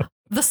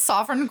 The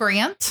sovereign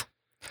grant,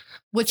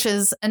 which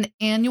is an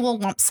annual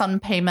lump sum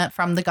payment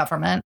from the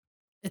government.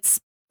 It's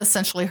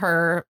essentially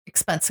her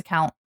expense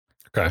account.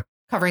 Okay.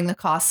 Covering the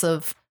costs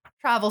of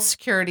travel,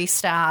 security,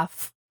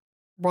 staff,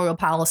 royal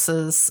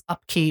palaces,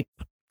 upkeep,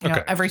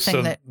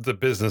 everything. So the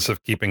business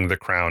of keeping the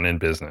crown in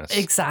business.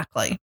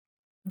 Exactly.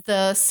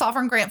 The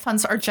sovereign grant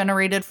funds are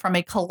generated from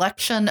a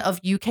collection of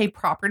UK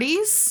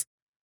properties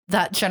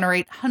that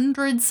generate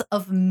hundreds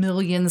of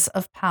millions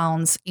of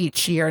pounds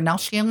each year. Now,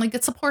 she only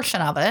gets a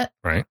portion of it.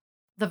 Right.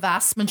 The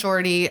vast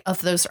majority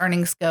of those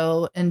earnings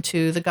go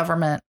into the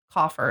government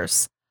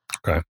coffers.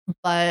 Okay.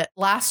 But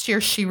last year,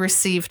 she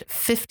received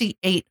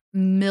 58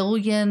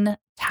 million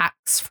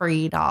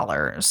tax-free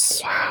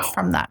dollars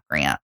from that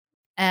grant.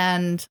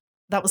 And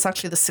that was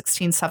actually the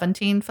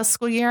 16-17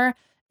 fiscal year.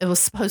 It was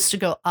supposed to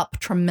go up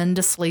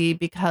tremendously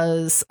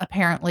because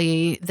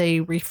apparently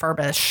they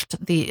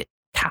refurbished the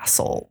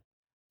castle.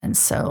 And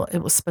so it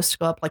was supposed to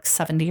go up like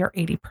 70 or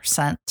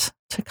 80%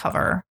 to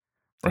cover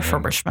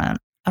refurbishment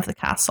of the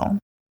castle.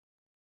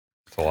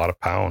 It's a lot of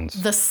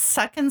pounds. The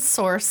second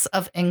source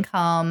of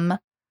income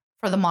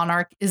for the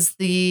monarch is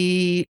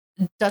the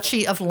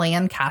Duchy of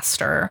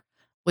Lancaster,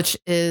 which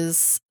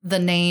is the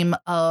name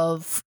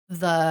of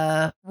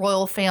the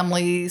royal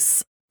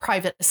family's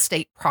private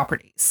estate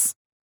properties.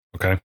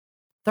 Okay.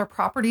 Their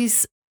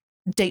properties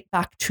date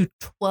back to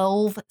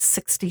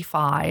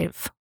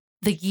 1265.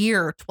 The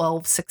year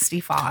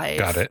 1265.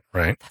 Got it.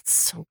 Right. That's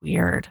so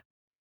weird.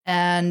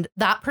 And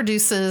that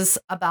produces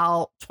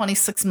about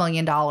 $26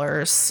 million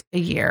a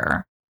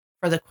year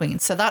for the queen.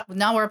 So that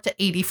now we're up to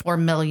 $84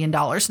 million.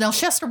 Now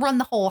she has to run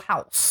the whole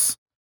house.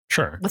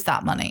 Sure. With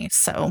that money.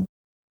 So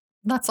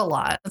that's a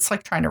lot. It's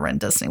like trying to run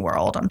Disney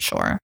World, I'm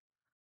sure.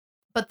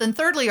 But then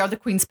thirdly are the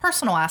queen's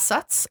personal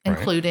assets,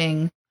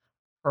 including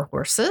her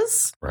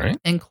horses,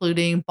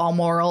 including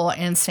Balmoral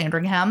and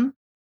Sandringham.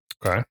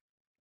 Okay.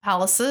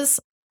 Palaces.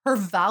 Her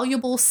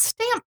valuable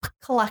stamp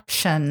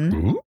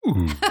collection.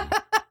 Ooh.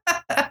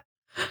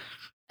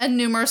 And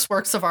numerous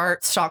works of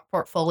art, stock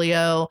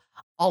portfolio,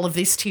 all of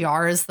these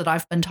tiaras that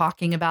I've been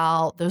talking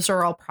about, those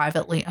are all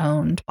privately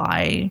owned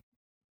by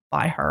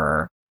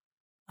her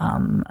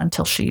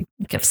until she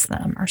gifts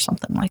them or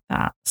something like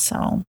that.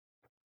 So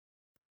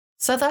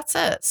that's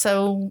it.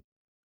 So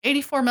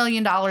 $84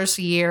 million a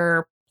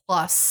year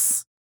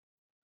plus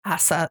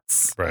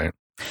assets. Right.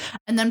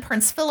 And then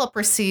Prince Philip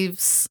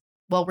received,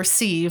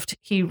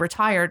 he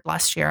retired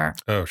last year.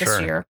 Oh, this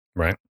year.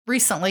 Right.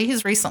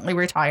 He's recently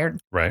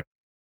retired. Right.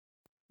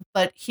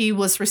 But he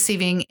was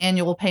receiving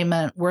annual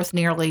payment worth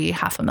nearly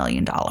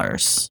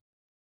 $500,000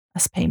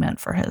 as payment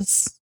for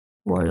his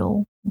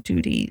royal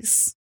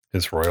duties.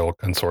 His royal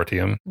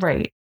consortium.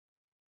 Right.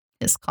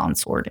 His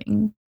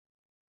consorting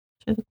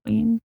to the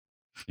queen.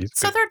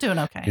 So they're doing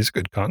okay. He's a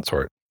good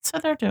consort. So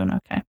they're doing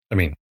okay. I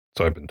mean,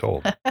 so I've been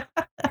told.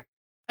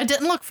 I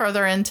didn't look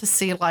further in to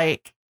see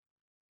like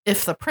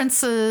if the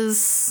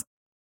princes,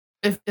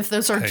 if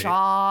those are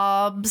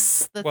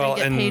jobs that they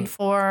get paid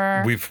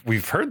for.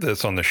 We've heard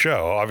this on the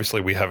show.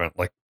 Obviously, we haven't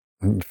like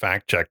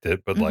fact checked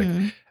it, but like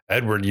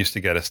Edward used to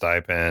get a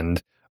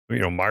stipend.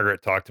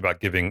 Margaret talked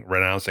about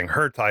renouncing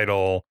her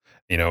title,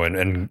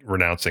 and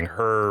renouncing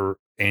her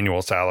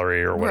annual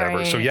salary or whatever.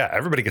 Right. So yeah,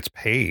 everybody gets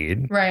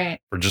paid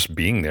for just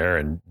being there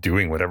and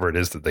doing whatever it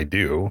is that they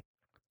do.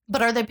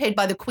 But are they paid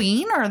by the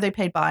queen or are they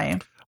paid by?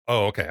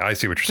 Oh, okay. I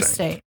see what you're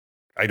saying. State.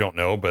 I don't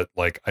know, but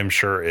like I'm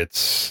sure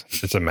it's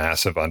a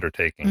massive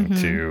undertaking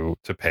to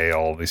pay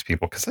all of these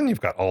people, because then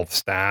you've got all the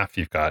staff,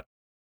 you've got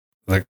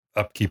the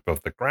upkeep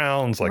of the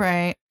grounds. Like,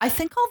 right. I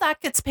think all that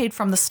gets paid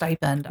from the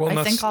stipend. Well,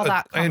 I think all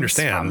that comes I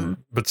understand,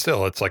 from, but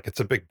still, it's like it's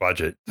a big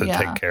budget to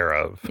take care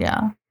of.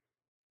 Yeah.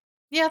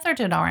 Yeah, they're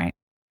doing all right.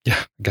 Yeah,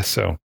 I guess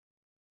so.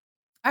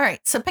 All right.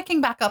 So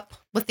picking back up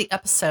with the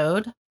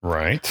episode.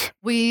 Right.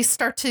 We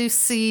start to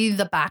see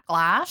the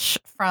backlash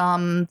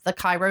from the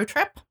Cairo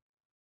trip.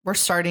 We're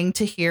starting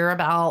to hear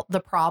about the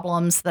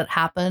problems that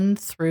happened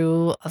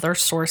through other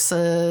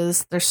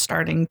sources. There's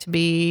starting to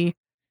be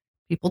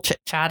people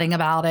chit-chatting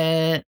about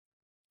it.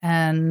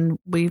 And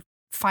we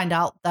find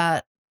out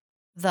that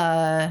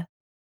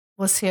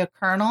was he a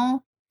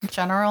colonel?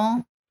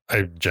 General?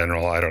 I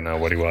don't know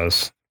what he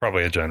was.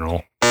 Probably a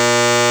general.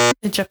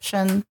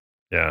 Egyptian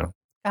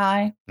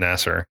guy.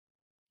 Nasser.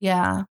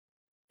 Yeah.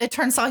 It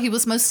turns out he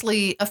was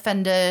mostly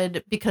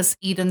offended because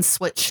Eden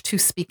switched to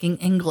speaking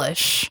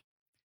English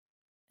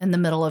in the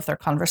middle of their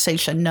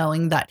conversation,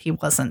 knowing that he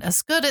wasn't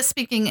as good at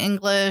speaking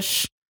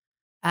English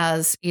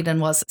as Eden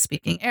was at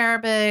speaking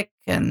Arabic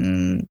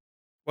and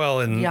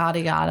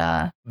yada,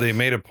 yada. They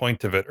made a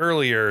point of it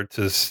earlier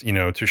to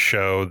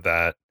show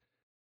that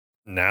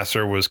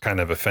Nasser was kind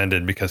of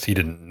offended because he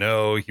didn't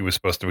know he was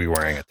supposed to be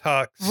wearing a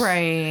tux.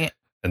 Right.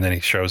 And then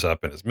he shows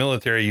up in his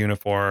military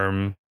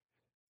uniform.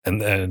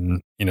 And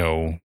then,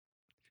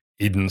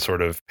 Eden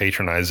sort of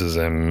patronizes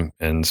him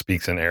and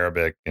speaks in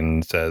Arabic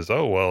and says,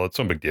 oh, well, it's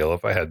no big deal.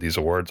 If I had these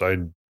awards,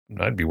 I'd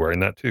be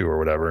wearing that too, or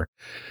whatever.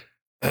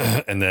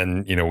 And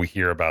then, we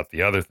hear about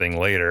the other thing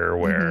later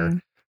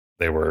where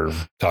they were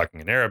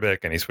talking in Arabic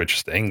and he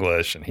switches to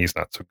English and he's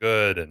not so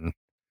good. And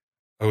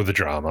the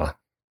drama.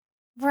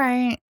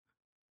 Right.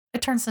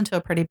 It turns into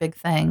a pretty big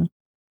thing.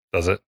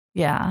 Does it?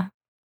 Yeah.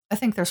 I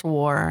think there's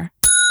war.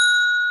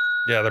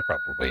 Yeah, there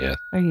probably is.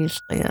 There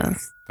usually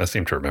is. I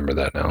seem to remember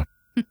that now.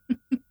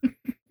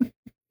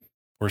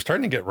 We're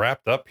starting to get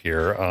wrapped up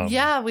here.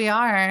 Yeah, we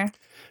are.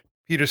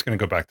 Peter's going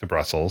to go back to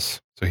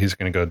Brussels. So he's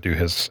going to go do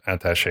his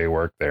attaché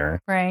work there.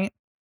 Right.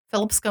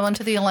 Philip's going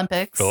to the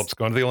Olympics. And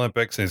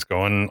he's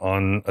going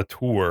on a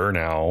tour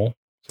now.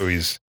 So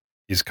he's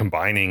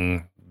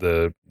combining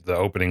the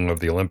opening of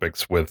the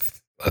Olympics with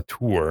a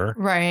tour.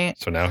 Right.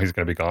 So now he's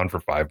going to be gone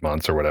for 5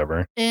 months or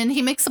whatever. And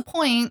he makes a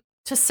point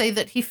to say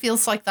that he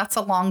feels like that's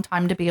a long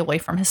time to be away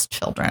from his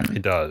children. He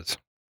does.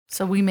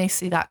 So we may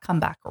see that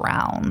come back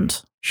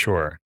around.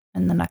 Sure.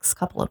 In the next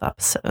couple of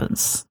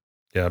episodes.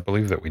 Yeah, I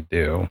believe that we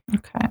do.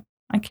 Okay.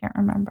 I can't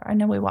remember. I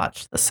know we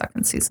watched the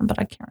second season, but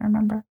I can't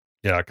remember.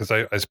 Yeah, because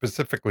I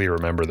specifically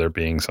remember there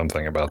being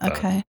something about that.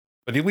 Okay.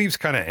 But he leaves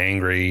kind of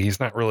angry. He's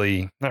not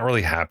really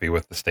happy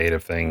with the state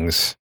of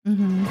things.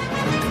 Mm-hmm.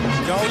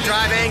 Don't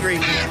drive angry.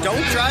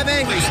 Don't drive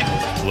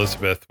angry.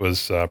 Elizabeth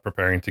was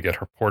preparing to get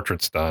her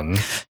portraits done.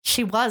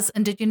 She was.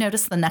 And did you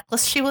notice the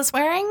necklace she was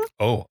wearing?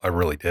 Oh, I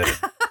really did.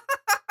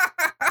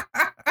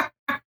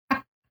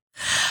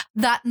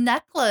 That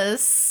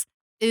necklace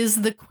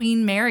is the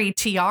Queen Mary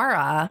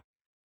tiara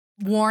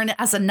worn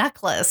as a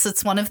necklace.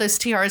 It's one of those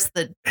tiaras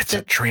that... It's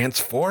a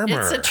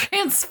transformer. It's a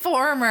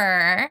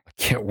transformer. I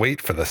can't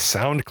wait for the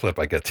sound clip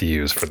I get to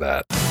use for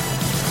that.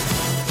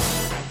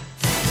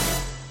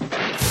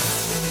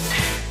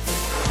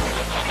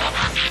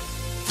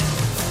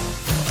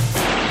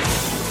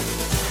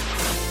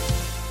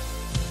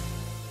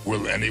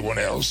 Will anyone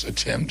else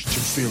attempt to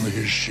fill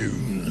his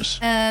shoes?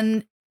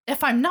 And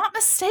if I'm not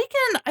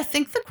mistaken, I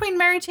think the Queen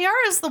Mary tiara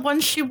is the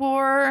one she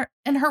wore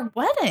in her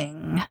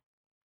wedding.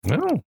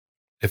 No.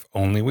 If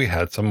only we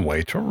had some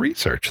way to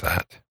research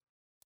that.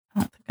 I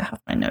don't think I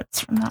have my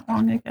notes from that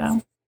long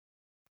ago.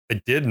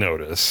 I did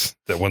notice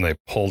that when they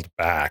pulled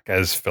back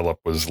as Philip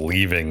was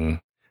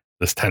leaving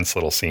this tense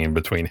little scene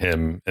between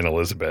him and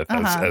Elizabeth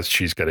as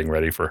she's getting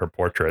ready for her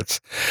portraits,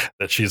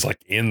 that she's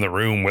like in the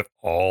room with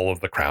all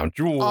of the crown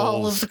jewels.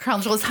 All of the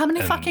crown jewels. How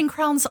many fucking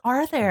crowns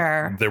are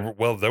there? There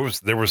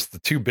was the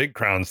two big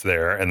crowns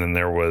there, and then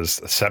there was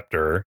a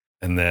scepter,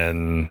 and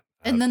then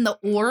the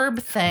orb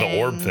thing.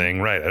 The orb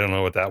thing, right. I don't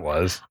know what that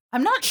was.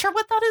 I'm not sure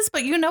what that is,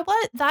 but you know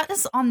what? That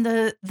is on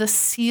the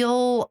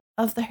seal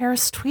of the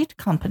Harris Tweed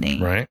Company.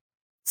 Right.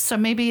 So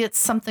maybe it's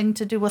something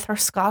to do with her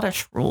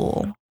Scottish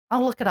rule.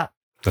 I'll look it up.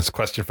 That's a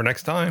question for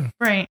next time.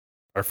 Right.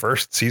 Our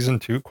first season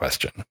 2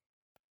 question.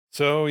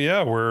 So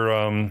yeah,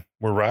 we're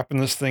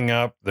wrapping this thing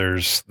up.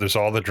 There's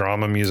all the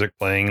drama music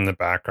playing in the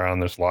background.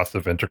 There's lots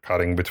of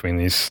intercutting between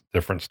these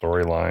different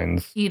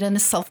storylines. Eden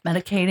is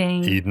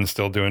self-medicating. Eden's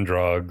still doing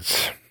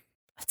drugs.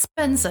 It's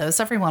benzos.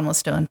 Everyone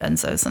was doing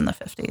benzos in the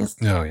 50s.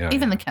 Oh yeah.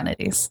 Even the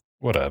Kennedys.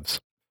 Whatevs.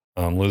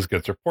 Liz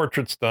gets her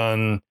portraits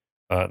done.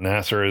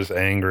 Nasser is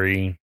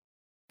angry.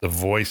 The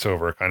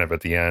voiceover kind of at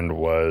the end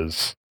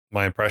was,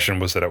 my impression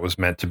was that it was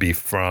meant to be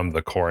from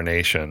the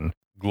coronation.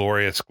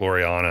 Glorious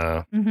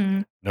Gloriana,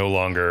 no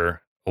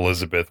longer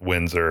Elizabeth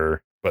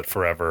Windsor, but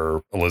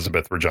forever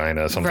Elizabeth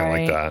Regina, something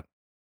like that.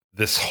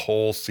 This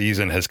whole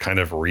season has kind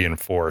of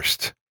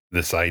reinforced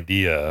this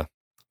idea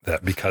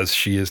that because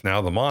she is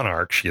now the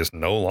monarch, she is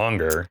no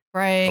longer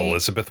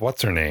Elizabeth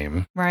what's her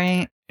name.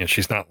 Right. And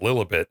she's not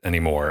Lilibet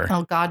anymore.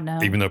 Oh, God,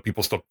 no. Even though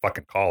people still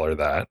fucking call her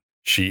that.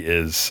 She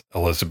is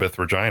Elizabeth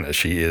Regina.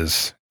 She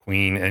is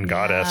queen and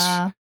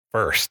goddess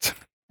first.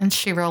 And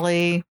she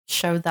really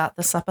showed that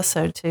this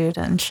episode too,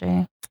 didn't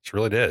she? She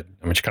really did.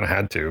 I mean, she kind of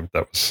had to.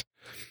 That's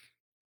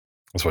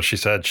what she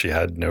said. She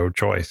had no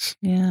choice.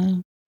 Yeah.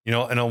 You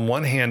know, and on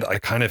one hand, I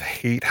kind of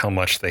hate how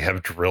much they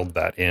have drilled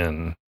that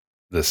in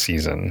this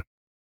season.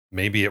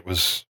 Maybe it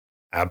was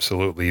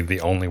absolutely the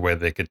only way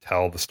they could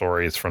tell the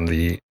stories from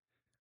the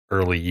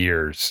early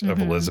years of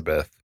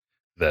Elizabeth,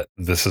 that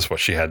this is what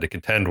she had to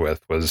contend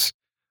with, was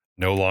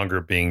no longer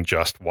being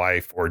just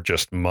wife or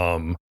just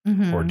mom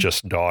or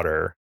just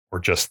daughter or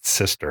just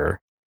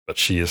sister, but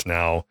she is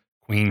now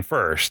queen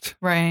first.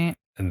 Right.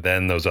 And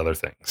then those other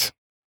things.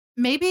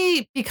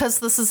 Maybe because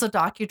this is a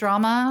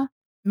docudrama,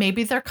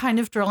 maybe they're kind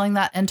of drilling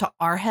that into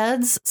our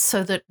heads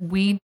so that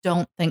we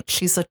don't think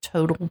she's a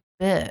total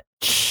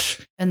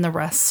bitch in the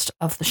rest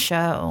of the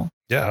show.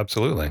 Yeah,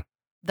 absolutely.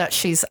 That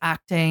she's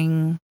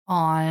acting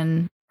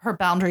on her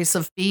boundaries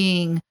of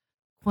being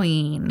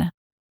queen.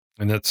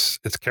 And it's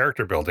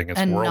character building. It's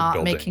and world not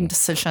building. making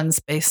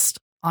decisions based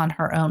on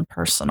her own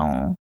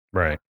personal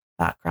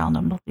background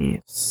and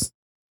beliefs.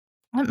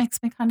 That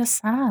makes me kind of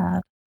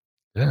sad.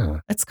 Yeah.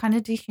 It's kind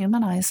of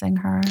dehumanizing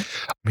her.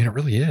 I mean, it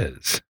really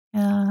is.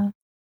 Yeah.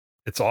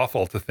 It's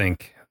awful to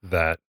think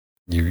that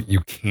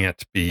you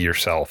can't be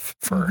yourself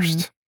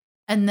first.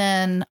 And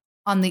then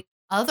on the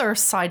other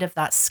side of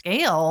that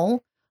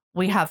scale,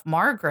 we have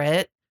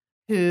Margaret,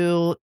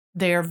 who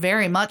they're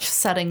very much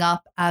setting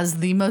up as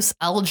the most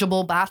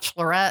eligible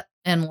bachelorette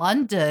in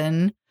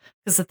London.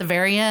 Because at the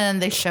very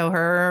end, they show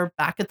her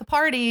back at the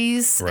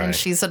parties and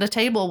she's at a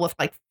table with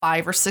like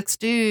 5 or 6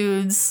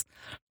 dudes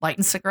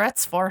lighting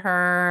cigarettes for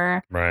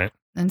her. Right.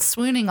 And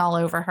swooning all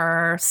over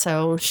her.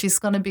 So she's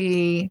going to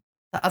be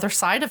the other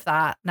side of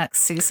that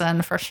next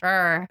season for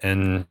sure.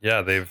 And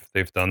yeah,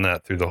 they've done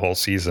that through the whole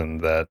season,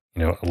 that,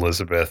 you know,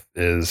 Elizabeth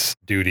is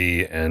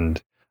duty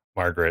and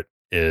Margaret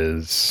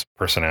is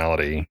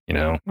personality, you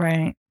know.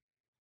 Right.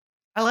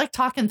 I like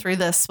talking through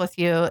this with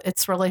you.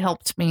 It's really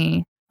helped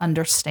me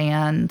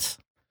understand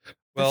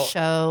the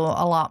show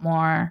a lot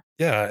more.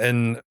 Yeah.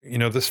 And, you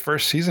know, this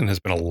first season has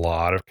been a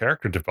lot of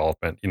character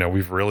development. You know,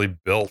 we've really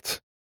built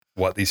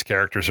what these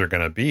characters are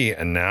going to be.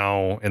 And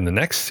now in the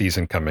next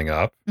season coming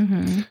up,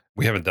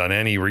 we haven't done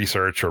any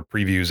research or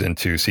previews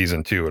into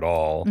season 2 at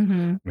all. I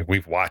mean,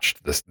 we've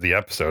watched the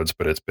episodes,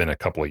 but it's been a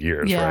couple of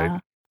years,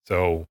 right?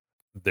 So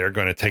they're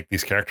going to take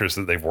these characters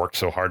that they've worked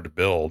so hard to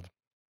build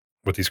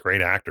with these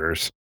great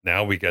actors.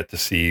 Now we get to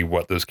see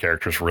what those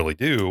characters really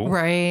do.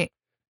 Right.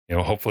 You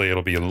know, hopefully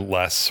it'll be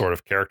less sort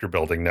of character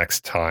building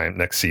next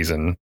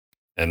season,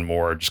 and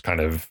more just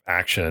kind of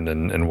action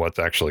and what's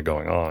actually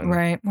going on.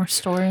 Right. More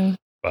story.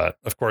 But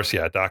of course,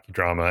 yeah,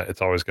 docudrama, it's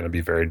always going to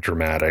be very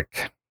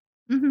dramatic,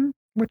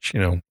 which, you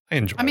know, I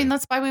enjoy. I mean,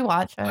 that's why we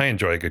watch it. I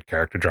enjoy a good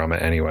character drama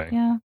anyway.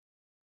 Yeah.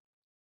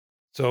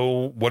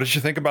 So what did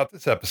you think about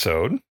this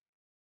episode?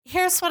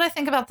 Here's what I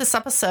think about this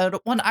episode.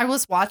 When I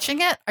was watching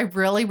it, I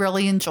really,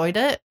 really enjoyed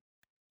it.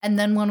 And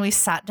then when we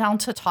sat down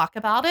to talk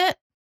about it,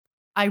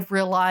 I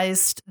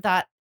realized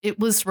that it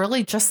was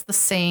really just the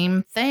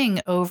same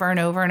thing over and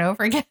over and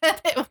over again.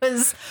 It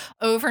was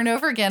over and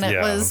over again. It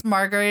was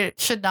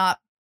Margaret should not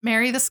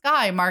marry this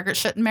guy. Margaret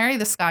shouldn't marry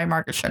this guy.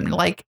 Margaret shouldn't.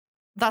 Like,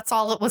 that's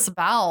all it was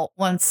about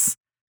once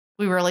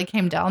we really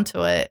came down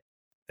to it.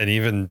 And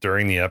even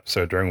during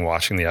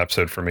watching the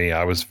episode, for me,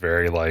 I was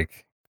very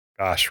like,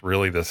 gosh,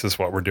 really, this is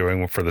what we're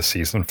doing for the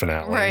season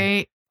finale.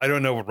 Right. I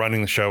don't know what running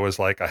the show is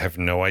like. I have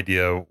no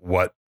idea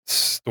what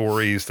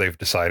stories they've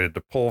decided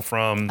to pull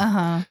from.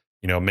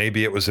 You know,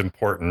 maybe it was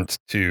important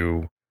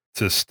to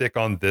stick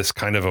on this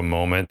kind of a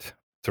moment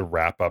to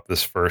wrap up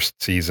this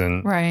first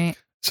season. Right.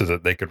 So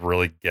that they could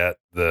really get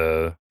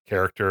the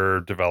character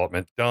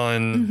development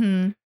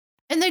done.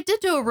 And they did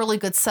do a really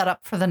good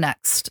setup for the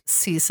next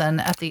season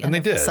at the end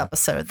of this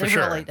episode. They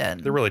really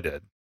did. They really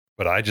did.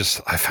 But I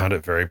found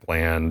it very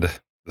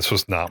bland. This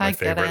was not my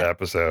favorite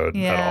episode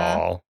at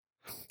all.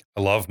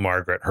 I love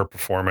Margaret, her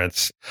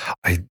performance.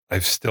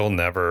 I've still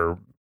never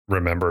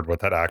remembered what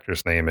that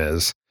actor's name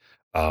is.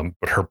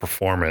 But her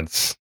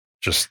performance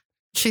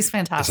she's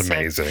fantastic.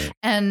 It's amazing.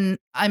 And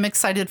I'm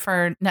excited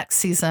for next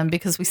season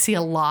because we see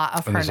a lot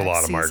of her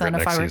next season,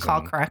 if I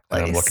recall correctly.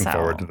 And I'm looking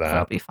forward to that.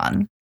 That'll be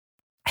fun.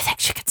 I think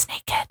she gets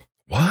naked.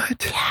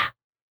 What? Yeah.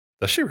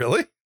 Does she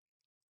really?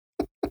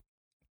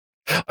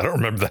 I don't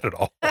remember that at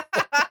all.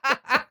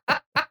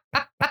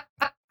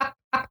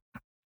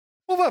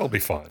 Well, that'll be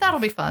fun. That'll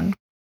be fun.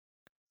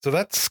 So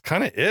that's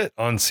kind of it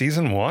on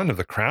season 1 of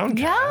the Crowncast.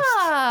 Yeah.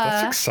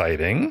 That's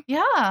exciting.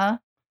 Yeah.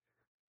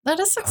 That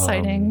is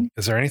exciting.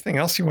 Is there anything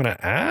else you want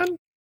to add?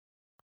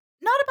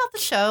 Not about the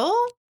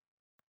show.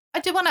 I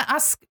do want to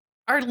ask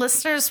our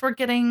listeners. We're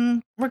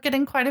getting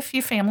quite a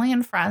few family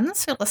and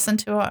friends who listen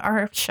to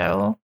our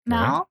show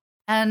now.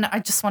 And I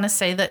just want to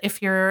say that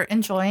if you're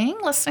enjoying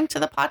listening to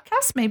the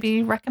podcast,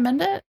 maybe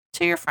recommend it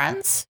to your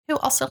friends who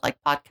also like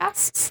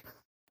podcasts.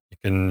 You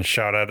can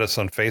shout at us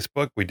on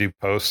Facebook. We do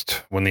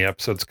post when the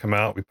episodes come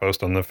out. We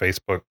post on the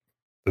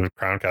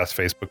Crowncast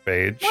Facebook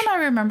page. When I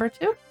remember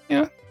to.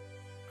 Yeah.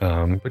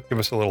 But give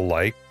us a little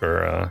like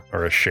or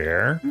a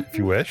share if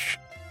you wish.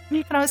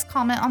 You can always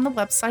comment on the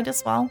website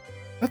as well.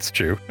 That's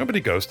true.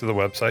 Nobody goes to the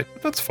website,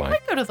 but that's fine. I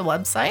go to the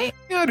website.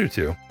 Yeah, I do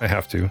too. I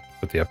have to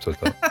put the episodes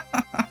up.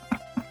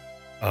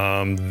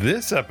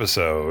 This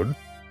episode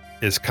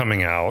is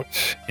coming out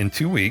in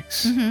 2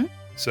 weeks. Mm-hmm.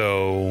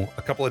 So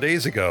a couple of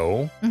days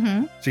ago,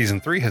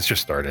 season 3 has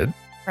just started.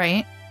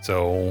 Right.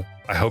 So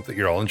I hope that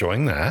you're all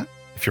enjoying that.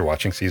 If you're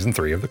watching season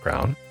 3 of The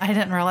Crown. I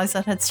didn't realize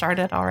it had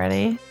started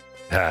already.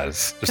 It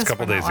has. Just a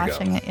couple days ago.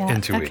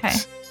 In 2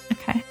 weeks.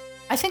 Okay.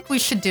 I think we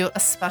should do a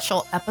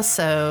special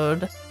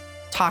episode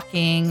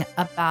talking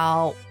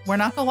about, we're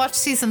not going to watch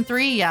season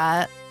 3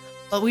 yet,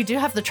 but we do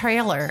have the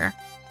trailer.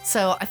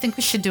 So I think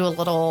we should do a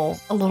little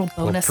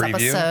bonus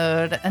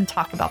episode and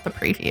talk about the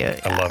preview. Yeah.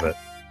 I love it.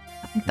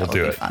 I think that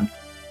would be fun.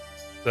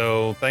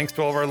 So thanks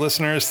to all of our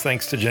listeners.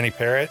 Thanks to Jenny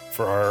Parrott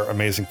for our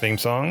amazing theme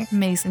song.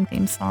 Amazing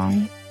theme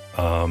song.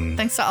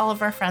 Thanks to all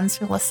of our friends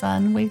who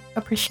listen. We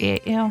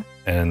appreciate you.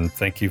 And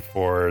thank you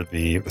for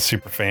the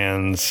super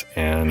fans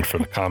and for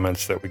the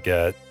comments that we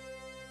get.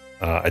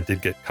 I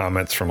did get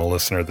comments from a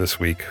listener this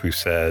week who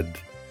said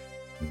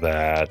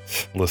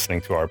that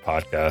listening to our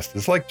podcast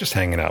is like just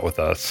hanging out with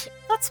us.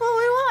 That's what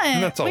we want.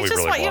 And that's all we just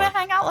really want you to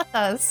hang out with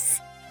us.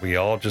 We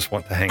all just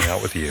want to hang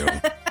out with you.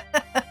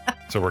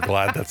 So we're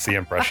glad that's the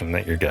impression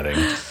that you're getting.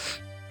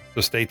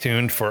 So stay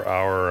tuned for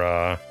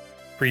our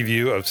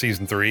preview of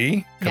season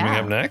 3 coming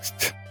up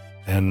next.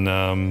 And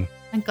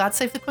God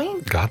Save the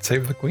Queen. God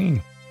Save the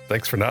Queen.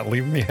 Thanks for not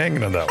leaving me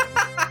hanging on that one.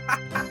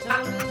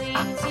 Totally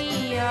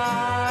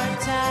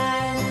TR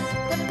time.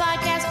 The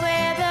podcast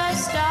where the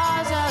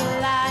stars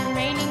align.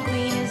 Reigning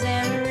queen is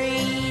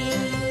Emery.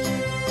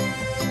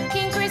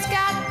 King Chris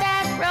got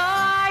that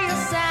royal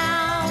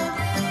sound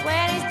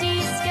when he's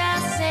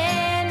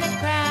discussing the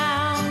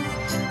crown.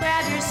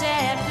 Grab your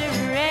scepter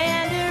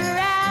and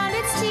around.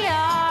 It's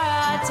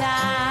tiara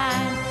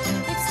time.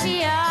 It's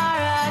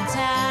tiara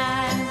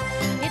time.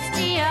 It's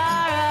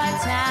tiara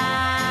time.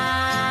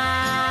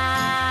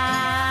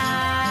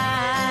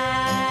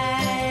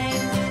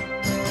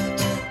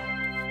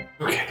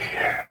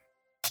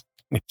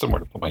 Need somewhere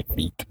to put my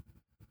feet.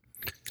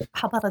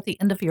 How about at the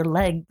end of your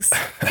legs?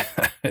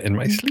 In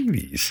my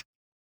sleeveys.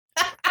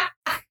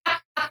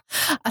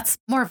 That's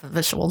more of a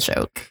visual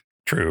joke.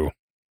 True.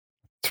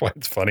 That's why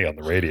it's funny on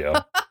the radio.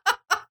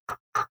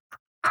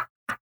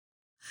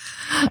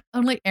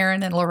 Only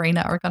Aaron and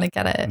Lorena are going to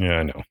get it. Yeah,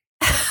 I know.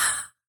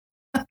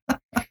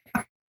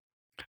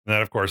 And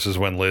that, of course, is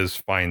when Liz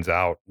finds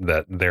out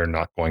that they're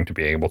not going to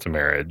be able to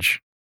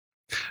marriage.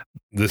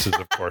 This is,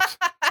 of course...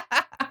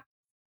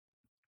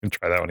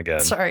 Try that one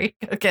again. Sorry,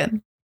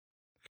 again.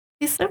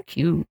 He's so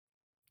cute.